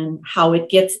legislation, how it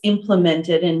gets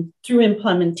implemented, and through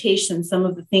implementation, some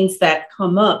of the things that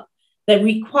come up that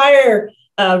require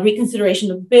reconsideration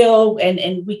of bill.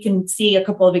 And we can see a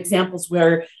couple of examples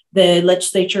where the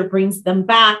legislature brings them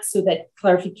back so that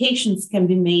clarifications can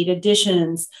be made,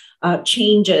 additions,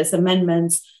 changes,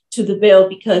 amendments to the bill,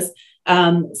 because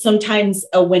sometimes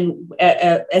when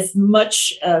as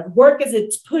much work as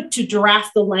it's put to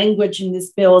draft the language in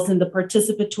these bills and the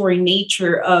participatory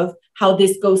nature of how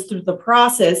this goes through the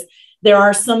process, there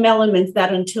are some elements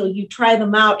that until you try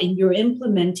them out and you're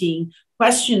implementing,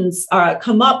 questions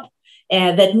come up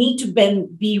that need to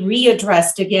be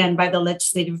readdressed again by the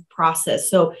legislative process.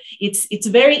 So it's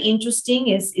very interesting.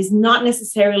 Is not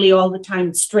necessarily all the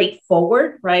time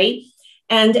straightforward, right?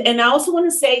 And I also want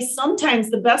to say sometimes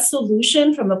the best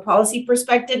solution from a policy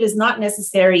perspective is not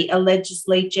necessarily a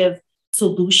legislative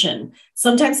solution.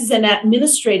 Sometimes it's an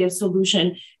administrative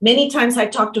solution. Many times I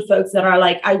talk to folks that are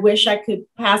like, I wish I could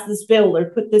pass this bill or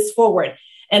put this forward.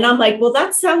 And I'm like, well,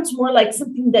 that sounds more like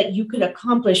something that you could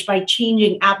accomplish by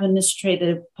changing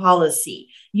administrative policy.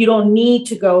 You don't need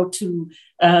to go to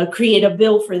create a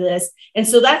bill for this. And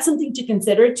so that's something to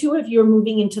consider too, if you're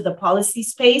moving into the policy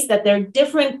space, that there are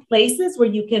different places where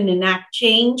you can enact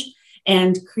change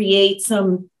and create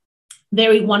some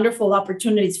very wonderful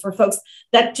opportunities for folks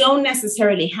that don't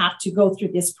necessarily have to go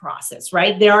through this process,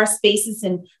 right? There are spaces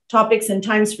and topics and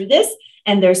times for this,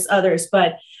 and there's others,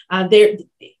 but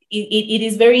it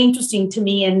is very interesting to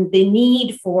me, and the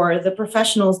need for the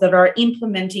professionals that are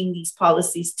implementing these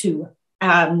policies to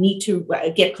need to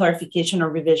get clarification or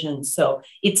revisions. So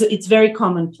it's very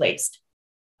commonplace.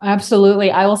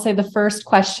 Absolutely. I will say the first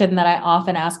question that I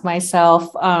often ask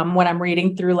myself when I'm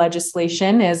reading through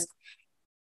legislation is,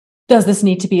 does this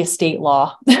need to be a state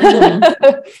law?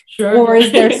 Sure. Or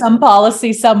is there some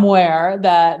policy somewhere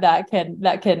that can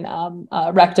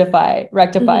rectify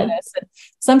this? And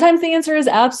sometimes the answer is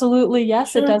absolutely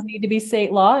yes, It does need to be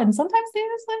state law, and sometimes the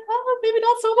answer is like, oh, maybe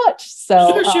not so much.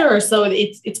 So sure. So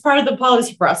it's part of the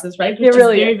policy process, right? Which it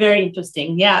really is very, very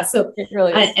interesting. Yeah. So it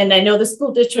really is. And I know the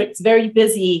school district's very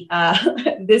busy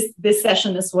this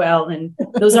session as well, and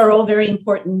those are all very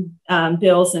important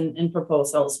bills and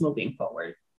proposals moving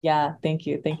forward. Yeah, thank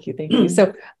you.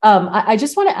 So I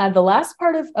just want to add the last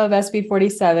part of SB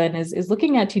 47 is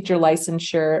looking at teacher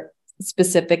licensure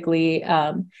specifically,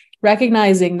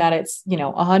 recognizing that it's,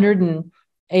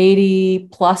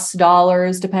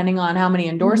 $180+ depending on how many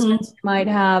endorsements you might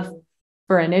have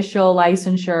for initial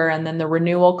licensure, and then the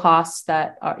renewal costs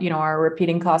that are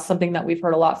repeating costs. Something that we've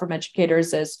heard a lot from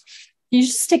educators is you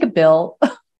just take a bill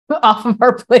off of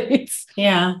our plates.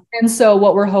 Yeah. And so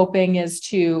what we're hoping is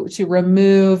to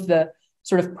remove the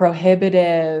sort of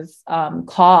prohibitive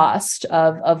cost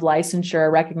of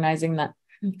licensure, recognizing that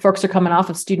folks are coming off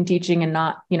of student teaching and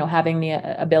not, having the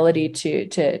ability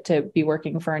to be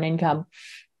working for an income,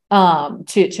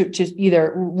 to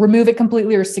either remove it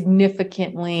completely or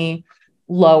significantly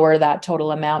lower that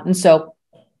total amount. And so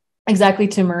exactly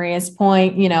to Maria's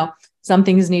point, some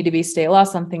things need to be state law,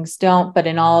 some things don't, but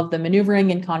in all of the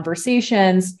maneuvering and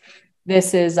conversations,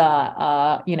 this is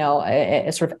a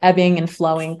sort of ebbing and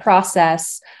flowing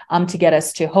process to get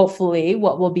us to hopefully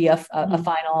what will be a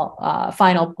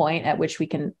final point at which we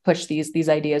can push these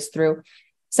ideas through.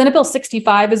 Senate Bill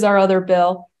 65 is our other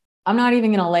bill. I'm not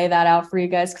even going to lay that out for you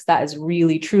guys because that is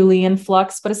really, truly in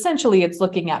flux, but essentially it's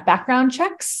looking at background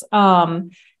checks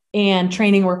and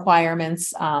training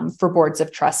requirements for boards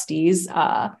of trustees.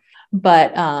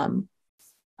 But I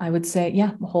would say,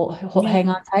 hang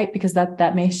on tight because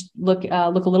that may look a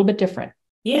little bit different.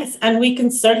 Yes, and we're going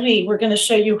to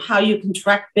show you how you can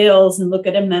track bills and look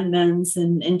at amendments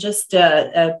and just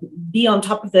be on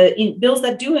top of the bills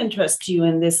that do interest you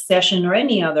in this session or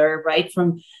any other, right?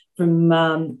 From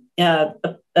a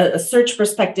search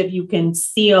perspective, you can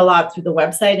see a lot through the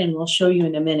website, and we'll show you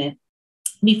in a minute.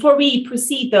 Before we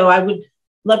proceed, though, I would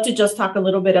love to just talk a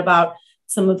little bit about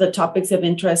some of the topics of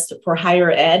interest for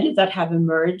higher ed that have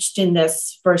emerged in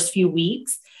this first few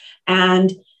weeks.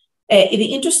 And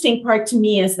the interesting part to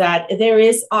me is that there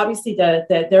is obviously there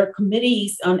are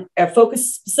committees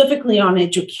focused specifically on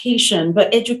education,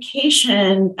 but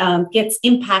education gets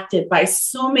impacted by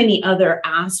so many other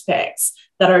aspects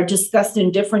that are discussed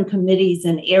in different committees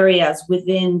and areas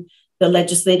within the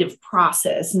legislative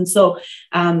process. And so,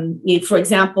 for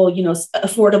example,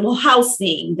 affordable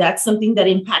housing, that's something that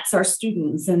impacts our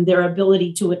students and their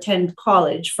ability to attend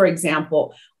college, for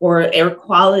example, or air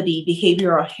quality,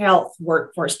 behavioral health,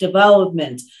 workforce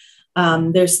development.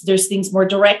 There's things more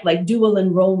direct like dual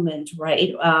enrollment,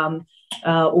 right?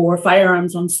 Or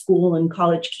firearms on school and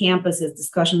college campuses,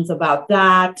 discussions about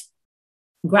that,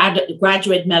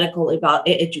 graduate medical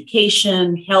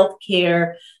education,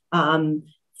 healthcare,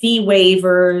 fee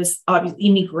waivers, obviously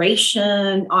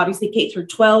immigration, obviously K through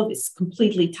 12 is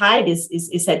completely tied,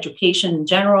 is education in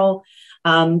general.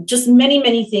 Just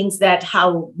many things that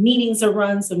how meetings are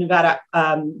run. So Nevada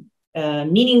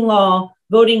meeting law,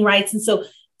 voting rights. And so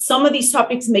some of these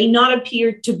topics may not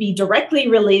appear to be directly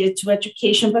related to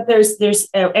education, but there's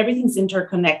everything's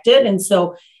interconnected. And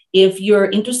so if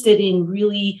you're interested in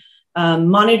really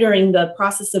monitoring the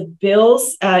process of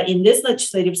bills in this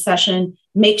legislative session,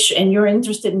 and you're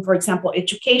interested in, for example,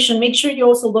 education, make sure you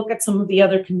also look at some of the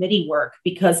other committee work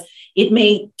because it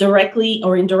may directly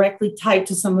or indirectly tie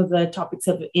to some of the topics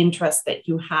of interest that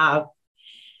you have.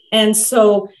 And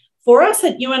so for us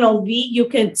at UNLV, you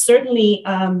can certainly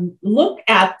look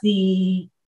at the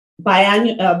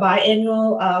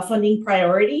biannual funding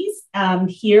priorities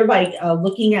here by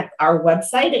looking at our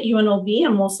website at UNLV.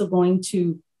 I'm also going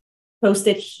to post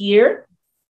it here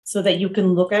so that you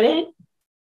can look at it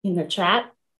in the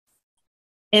chat.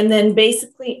 And then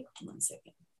basically, one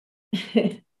second.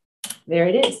 There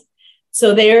it is.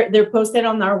 So they're posted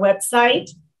on our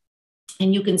website,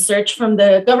 and you can search from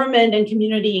the government and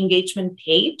community engagement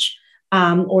page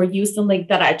or use the link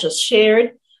that I just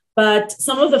shared. But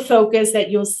some of the focus that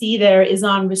you'll see there is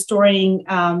on restoring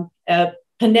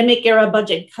pandemic era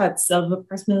budget cuts of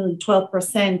approximately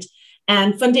 12%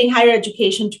 and funding higher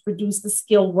education to produce the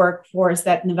skilled workforce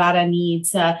that Nevada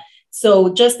needs.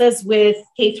 So just as with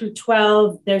K through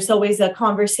 12, there's always a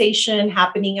conversation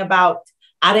happening about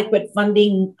adequate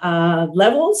funding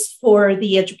levels for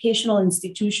the educational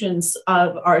institutions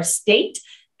of our state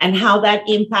and how that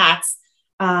impacts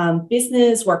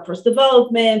business, workforce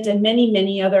development, and many,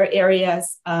 many other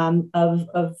areas of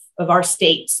our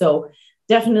state. So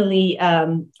definitely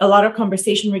a lot of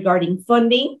conversation regarding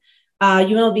funding.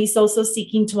 UNLV is also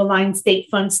seeking to align state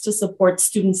funds to support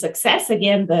student success.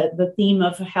 Again, the theme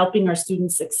of helping our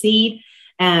students succeed,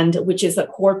 and which is a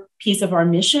core piece of our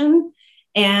mission.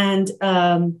 And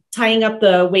tying up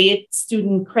the weighted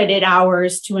student credit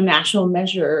hours to a national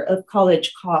measure of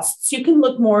college costs. You can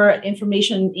look more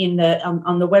information in the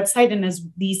on the website, and as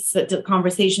these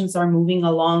conversations are moving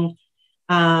along,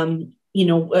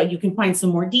 you can find some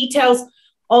more details.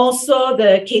 Also,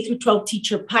 the K through 12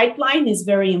 teacher pipeline is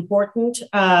very important,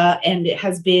 and it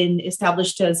has been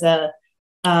established as a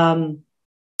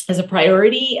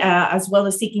priority, as well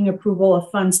as seeking approval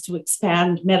of funds to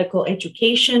expand medical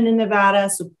education in Nevada,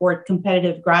 support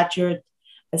competitive graduate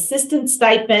assistant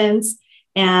stipends,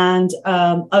 and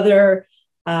other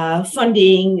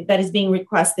funding that is being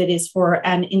requested is for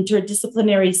an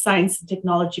interdisciplinary science and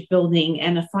technology building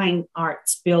and a fine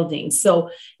arts building.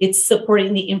 So it's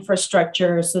supporting the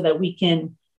infrastructure so that we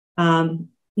can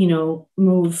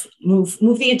move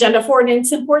the agenda forward. And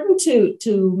it's important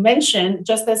to mention,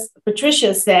 just as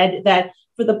Patricia said, that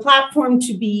for the platform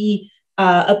to be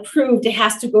approved, it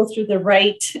has to go through the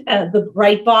right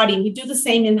body. We do the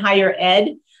same in higher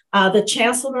ed. The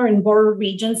chancellor and board of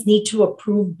regents need to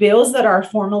approve bills that are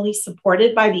formally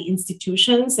supported by the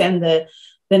institutions and the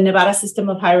Nevada system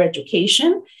of higher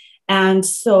education. And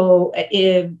so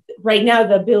right now,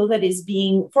 the bill that is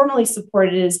being formally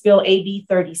supported is Bill AB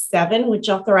 37, which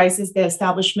authorizes the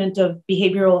establishment of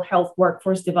Behavioral Health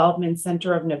Workforce Development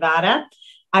Center of Nevada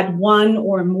at one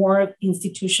or more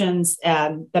institutions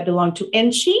that belong to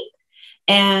NSHE.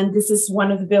 And this is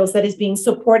one of the bills that is being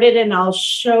supported, and I'll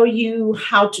show you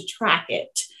how to track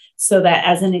it so that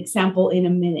as an example in a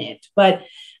minute. But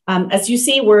as you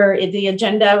see, the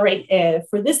agenda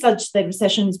for this legislative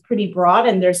session is pretty broad,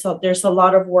 and there's a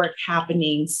lot of work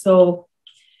happening. So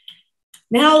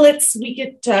now we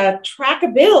could track a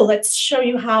bill. Let's show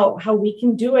you how we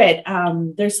can do it.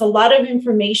 There's a lot of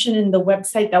information in the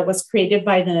website that was created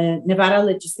by the Nevada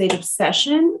legislative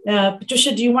session.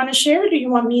 Patricia, do you want to share it, or do you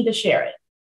want me to share it?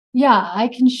 Yeah, I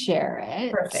can share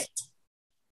it. Perfect.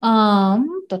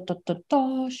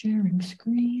 Sharing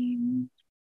screen.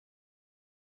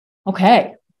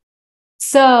 Okay.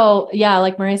 So yeah,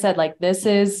 like Maria said, this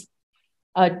is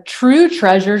a true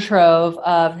treasure trove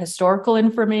of historical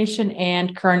information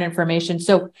and current information.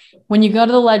 So when you go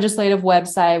to the legislative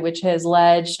website, which is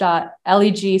state.nv.us,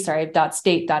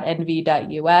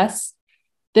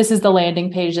 this is the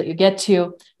landing page that you get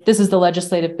to. This is the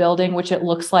legislative building, which it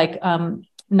looks like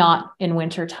not in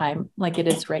wintertime like it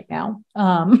is right now.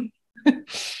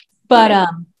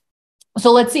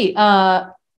 So let's see.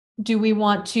 Do we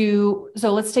want to,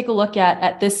 so let's take a look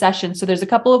at this session. So there's a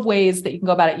couple of ways that you can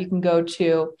go about it. You can go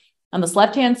to, on this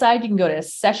left-hand side, you can go to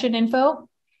session info,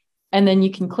 and then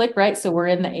you can click, right? So we're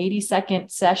in the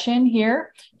 82nd session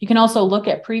here. You can also look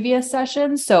at previous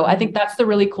sessions. So I think that's the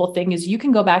really cool thing is you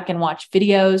can go back and watch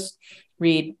videos,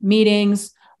 read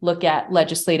meetings, look at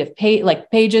legislative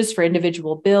pages for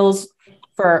individual bills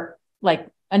for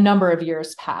a number of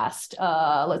years past.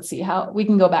 Let's see how we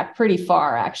can go back pretty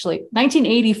far, actually.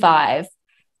 1985,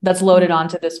 that's loaded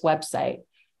onto this website.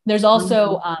 There's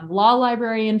also law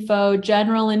library info,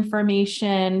 general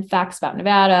information, facts about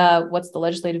Nevada, what's the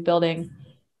legislative building.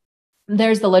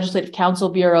 There's the Legislative Council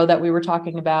Bureau that we were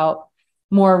talking about,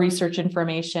 more research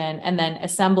information, and then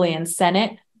Assembly and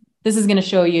Senate. This is going to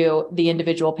show you the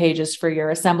individual pages for your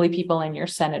assembly people and your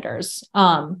senators.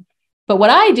 But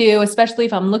what I do, especially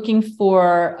if I'm looking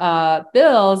for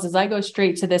bills, is I go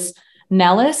straight to this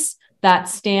NELIS that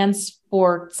stands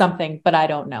for something, but I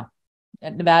don't know.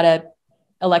 Nevada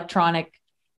Electronic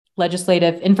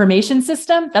Legislative Information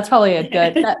System. That's probably a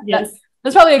good, yes.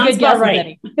 That's probably a Sounds good guess, about if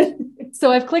right. any.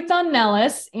 So I've clicked on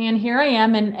Nellis, and here I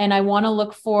am, and I want to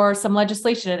look for some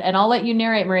legislation. And I'll let you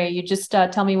narrate, Maria. You just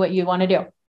tell me what you want to do.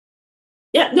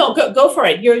 Yeah, no, go for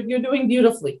it. You're doing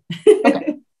beautifully.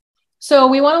 Okay. So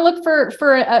we want to look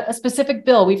for a specific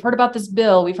bill. We've heard about this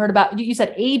bill. We've heard about, you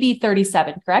said AB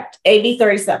 37, correct? AB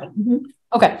 37. Mm-hmm.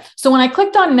 Okay. So when I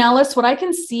clicked on Nellis, what I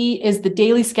can see is the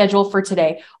daily schedule for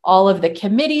today. All of the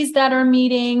committees that are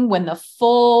meeting, when the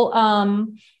full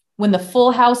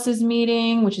house is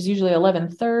meeting, which is usually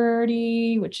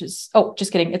 11:30, which is, oh,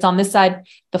 just kidding. It's on this side,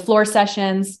 the floor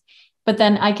sessions. But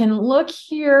then I can look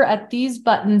here at these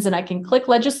buttons and I can click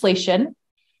legislation.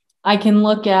 I can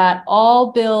look at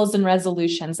all bills and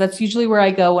resolutions. That's usually where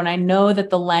I go when I know that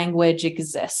the language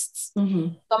exists. Mm-hmm.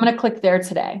 So I'm going to click there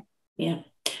today. Yeah.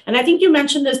 And I think you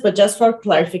mentioned this, but just for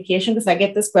clarification, because I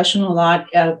get this question a lot,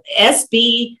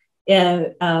 SB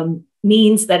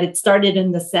means that it started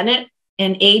in the Senate,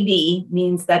 and AB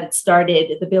means that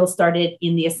the bill started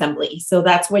in the Assembly. So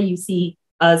that's why you see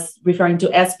us referring to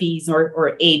SBs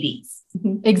or ABs.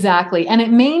 Exactly. And it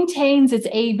maintains its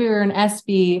AB or an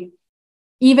SB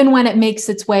even when it makes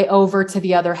its way over to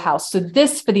the other house. So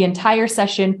this for the entire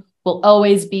session will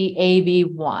always be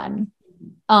AB1.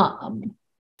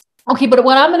 Okay, but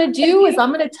what I'm going to do is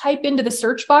I'm going to type into the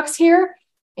search box here,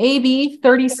 AB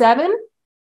 37.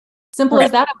 Simple as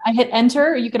that. I hit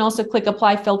enter. You can also click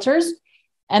apply filters,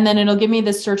 and then it'll give me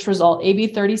the search result, AB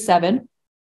 37.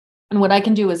 And what I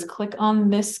can do is click on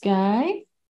this guy,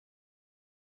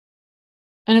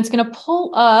 and it's going to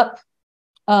pull up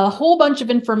a whole bunch of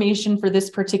information for this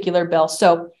particular bill.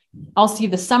 So I'll see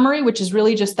the summary, which is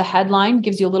really just the headline,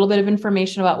 gives you a little bit of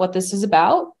information about what this is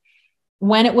about,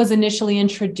 when it was initially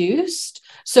introduced.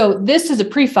 So this is a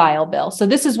pre-file bill. So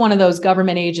this is one of those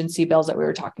government agency bills that we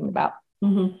were talking about.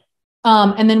 Mm-hmm.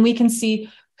 And then we can see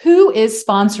who is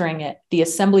sponsoring it, the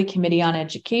Assembly Committee on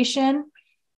Education.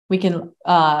 We can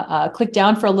click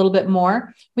down for a little bit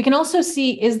more. We can also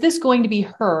see, is this going to be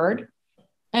heard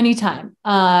anytime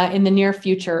in the near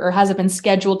future, or has it been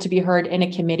scheduled to be heard in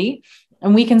a committee?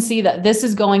 And we can see that this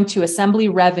is going to Assembly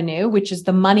Revenue, which is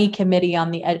the money committee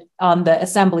on the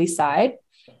Assembly side,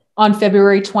 on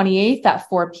February 28th at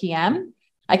 4 p.m.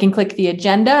 I can click the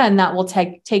agenda, and that will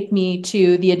take me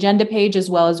to the agenda page, as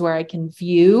well as where I can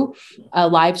view,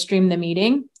 live stream the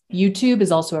meeting. YouTube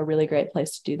is also a really great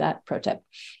place to do that, pro tip.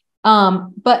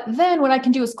 But then what I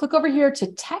can do is click over here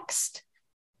to text,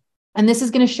 and this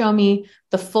is going to show me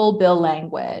the full bill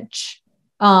language.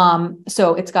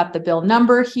 So it's got the bill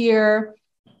number here.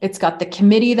 It's got the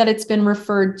committee that it's been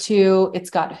referred to.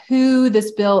 It's got who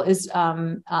this bill is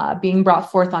being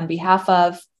brought forth on behalf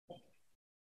of.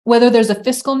 Whether there's a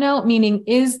fiscal note, meaning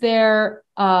is there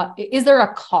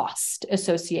a cost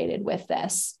associated with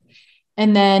this?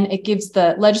 And then it gives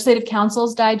the Legislative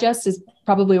Council's Digest, is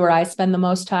probably where I spend the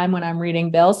most time when I'm reading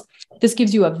bills. This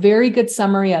gives you a very good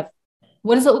summary of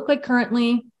what does it look like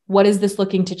currently? What is this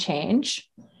looking to change?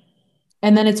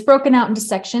 And then it's broken out into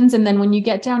sections. And then when you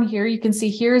get down here, you can see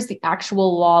here is the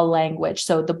actual law language.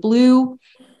 So the blue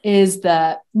is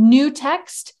the new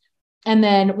text. And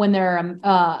then when there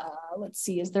are, let's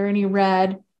see, is there any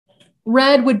red?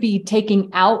 Red would be taking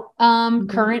out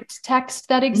current text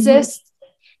that exists.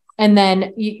 And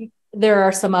then there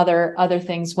are some other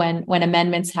things when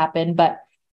amendments happen. But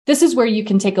this is where you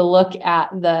can take a look at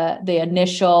the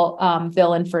initial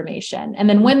bill information. And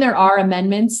then when there are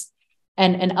amendments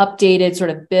and an updated sort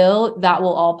of bill, that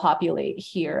will all populate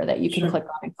here that you can click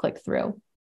on and click through.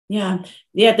 Yeah.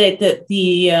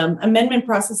 The amendment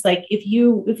process, like if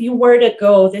you were to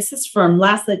go, this is from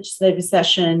last legislative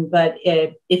session, but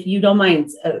if you don't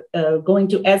mind going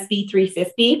to SB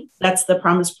 350, that's the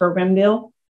Promise Program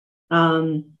bill.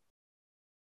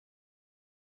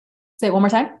 Say it one more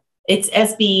time. It's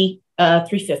SB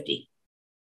 350.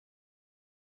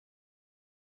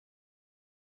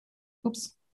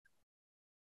 Oops.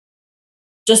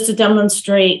 Just to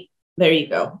demonstrate, there you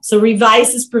go. So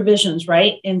revises provisions,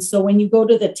 right? And so when you go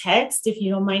to the text, if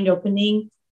you don't mind opening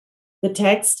the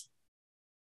text,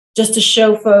 just to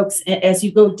show folks, as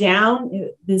you go down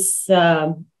this,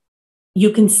 you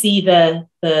can see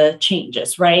the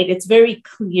changes, right? It's very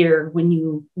clear when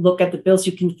you look at the bills,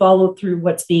 you can follow through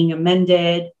what's being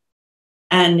amended.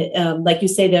 And like you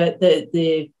say,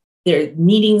 their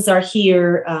meetings are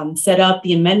here, set up,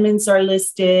 the amendments are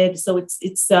listed. So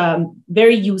it's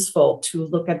very useful to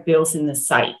look at bills in the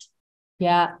site.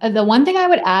 Yeah. The one thing I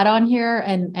would add on here,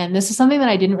 and this is something that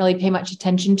I didn't really pay much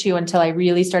attention to until I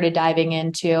really started diving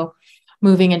into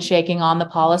moving and shaking on the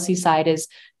policy side, is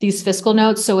these fiscal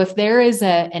notes. So if there is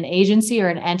an agency or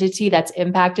an entity that's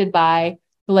impacted by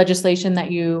the legislation that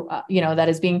that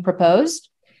is being proposed,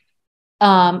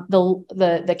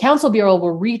 the Council Bureau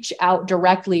will reach out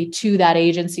directly to that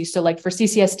agency. So like for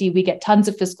CCSD, we get tons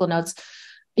of fiscal notes.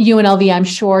 UNLV, I'm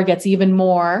sure, gets even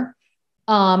more,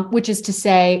 which is to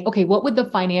say, okay, what would the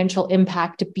financial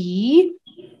impact be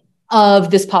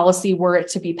of this policy were it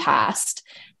to be passed?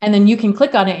 And then you can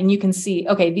click on it and you can see,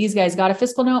 okay, these guys got a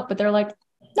fiscal note, but they're like,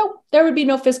 nope, there would be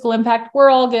no fiscal impact. We're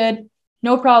all good.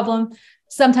 No problem.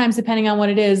 Sometimes, depending on what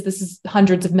it is, this is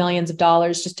hundreds of millions of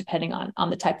dollars, just depending on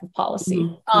the type of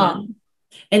policy. Mm-hmm.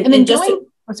 And then just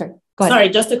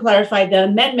just to clarify, the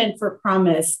amendment for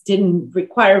promise didn't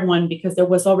require one because there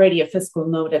was already a fiscal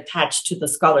note attached to the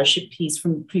scholarship piece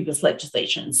from previous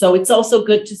legislation. So it's also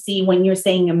good to see when you're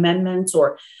saying amendments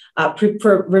or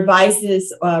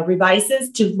revises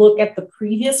to look at the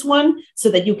previous one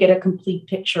so that you get a complete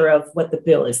picture of what the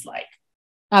bill is like.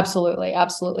 Absolutely.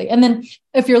 Absolutely. And then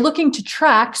if you're looking to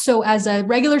track, so as a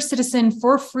regular citizen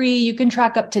for free, you can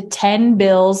track up to 10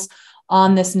 bills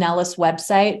on this Nellis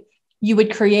website. You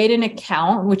would create an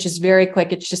account, which is very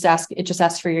quick. It just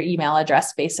asks for your email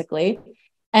address, basically.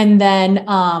 And then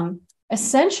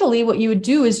essentially what you would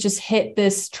do is just hit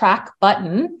this track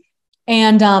button.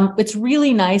 And it's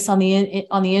really nice on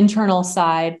the internal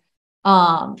side.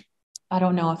 I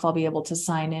don't know if I'll be able to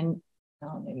sign in.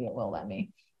 Oh, maybe it will let me.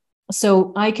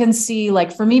 So I can see,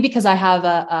 like, for me, because I have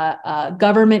a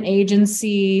government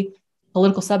agency,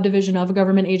 political subdivision of a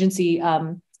government agency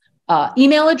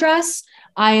email address,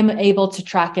 I am able to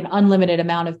track an unlimited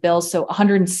amount of bills. So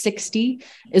 160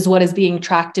 is what is being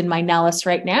tracked in my Nellis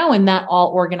right now. And that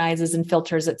all organizes and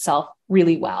filters itself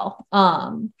really well.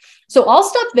 So I'll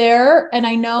stop there. And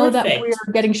I know that we're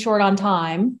getting short on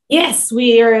time. Yes,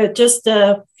 we are just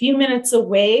a few minutes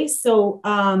away. So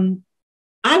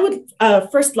I would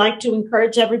first like to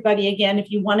encourage everybody again,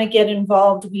 if you want to get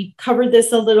involved, we covered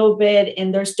this a little bit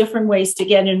and there's different ways to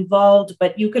get involved,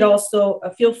 but you could also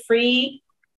feel free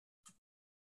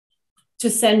to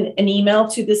send an email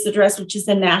to this address, which is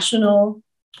the National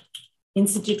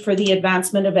Institute for the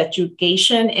Advancement of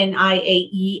Education,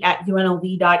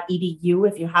 NIAE@unlv.edu.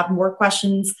 If you have more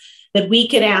questions that we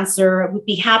could answer, we'd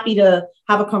be happy to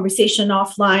have a conversation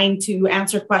offline to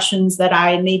answer questions that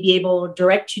I may be able to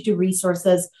direct you to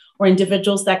resources or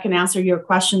individuals that can answer your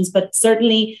questions. But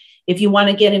certainly, if you want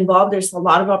to get involved, there's a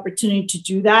lot of opportunity to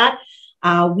do that.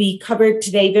 We covered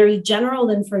today very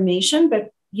general information, but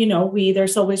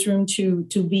there's always room to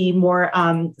be more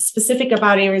specific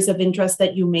about areas of interest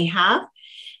that you may have.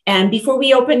 And before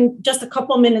we open just a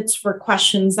couple minutes for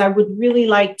questions, I would really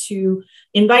like to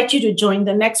invite you to join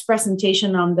the next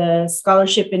presentation on the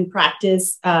Scholarship in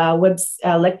Practice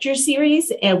lecture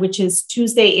series, which is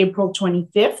Tuesday, April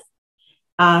 25th.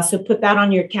 So put that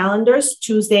on your calendars,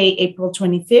 Tuesday, April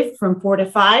 25th from 4 to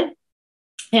 5.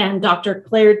 And Dr.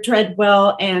 Claire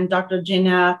Treadwell and Dr.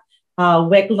 Jenna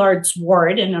Weglard's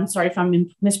Ward, and I'm sorry if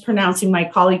I'm mispronouncing my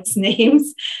colleagues'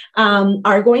 names,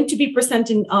 are going to be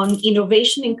presenting on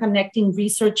innovation in connecting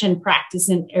research and practice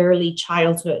in early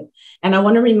childhood. And I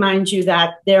want to remind you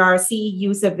that there are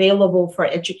CEUs available for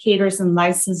educators and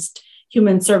licensed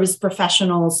human service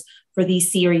professionals for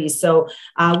these series. So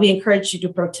we encourage you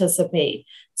to participate.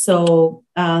 So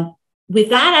with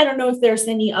that, I don't know if there's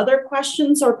any other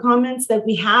questions or comments that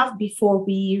we have before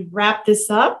we wrap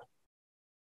this up.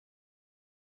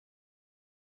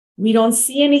 We don't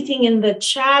see anything in the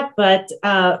chat, but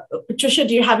Patricia,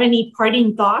 do you have any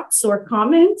parting thoughts or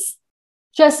comments?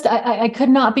 Just, I could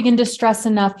not begin to stress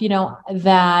enough,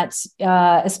 that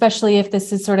especially if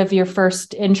this is sort of your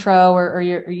first intro or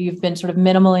you've been sort of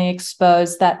minimally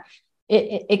exposed, that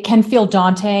it can feel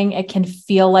daunting. It can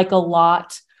feel like a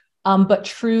lot, but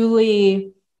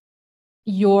truly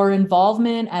your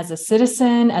involvement as a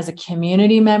citizen, as a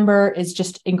community member is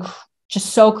just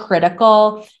so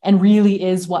critical and really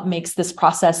is what makes this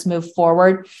process move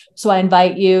forward. So I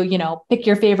invite you, pick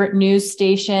your favorite news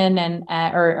station and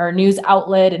or news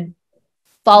outlet and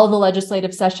follow the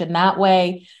legislative session that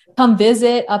way. Come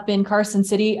visit up in Carson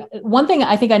City. One thing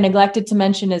I think I neglected to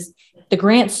mention is the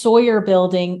Grant Sawyer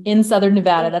building in Southern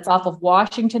Nevada, that's off of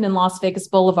Washington and Las Vegas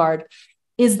Boulevard,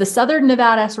 is the Southern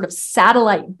Nevada sort of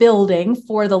satellite building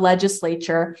for the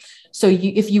legislature. So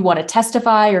if you want to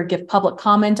testify or give public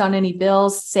comment on any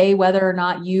bills, say whether or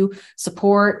not you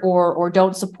support or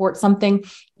don't support something,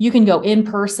 you can go in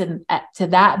person to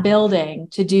that building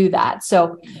to do that.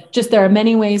 So just there are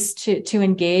many ways to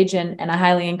engage, and I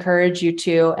highly encourage you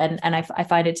to, and I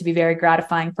find it to be very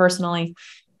gratifying personally.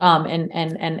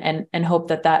 And hope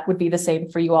that would be the same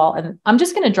for you all. And I'm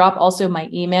just going to drop also my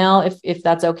email if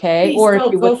that's okay. Please or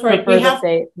if you go would for it.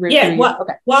 Okay.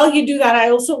 While you do that, I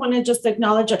also want to just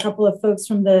acknowledge a couple of folks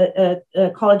from the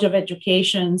College of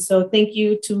Education. So thank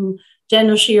you to Jen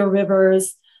O'Shea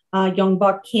Rivers,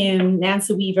 Youngbok Kim,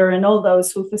 Nancy Weaver, and all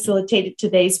those who facilitated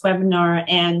today's webinar.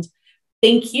 And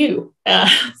thank you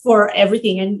for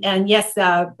everything. And yes,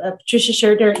 Patricia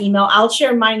shared her email. I'll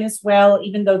share mine as well,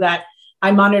 even though that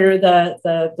I monitor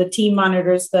the team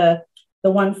monitors the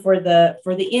one for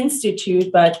the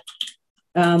Institute. But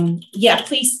yeah,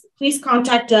 please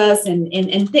contact us,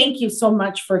 and thank you so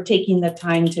much for taking the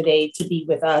time today to be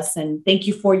with us. And thank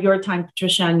you for your time,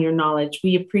 Patricia, and your knowledge.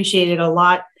 We appreciate it a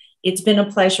lot. It's been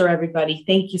a pleasure, everybody.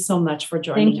 Thank you so much for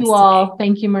joining us. Thank you all.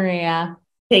 Thank you, Maria.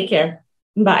 Take care.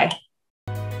 Bye.